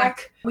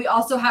feedback. We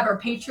also have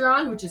our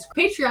Patreon, which is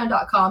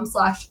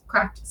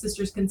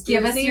patreon.com/crackedsistersconspiracies.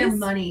 Give us your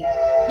money.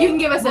 You can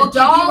give us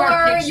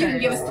 $1. You can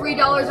give us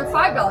 $3 or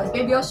 $5.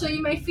 Maybe I'll show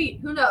you my feet.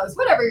 Who knows?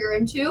 Whatever you're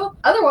into.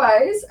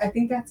 Otherwise, I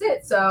think that's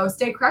it. So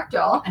stay cracked,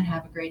 y'all. And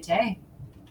have a great day.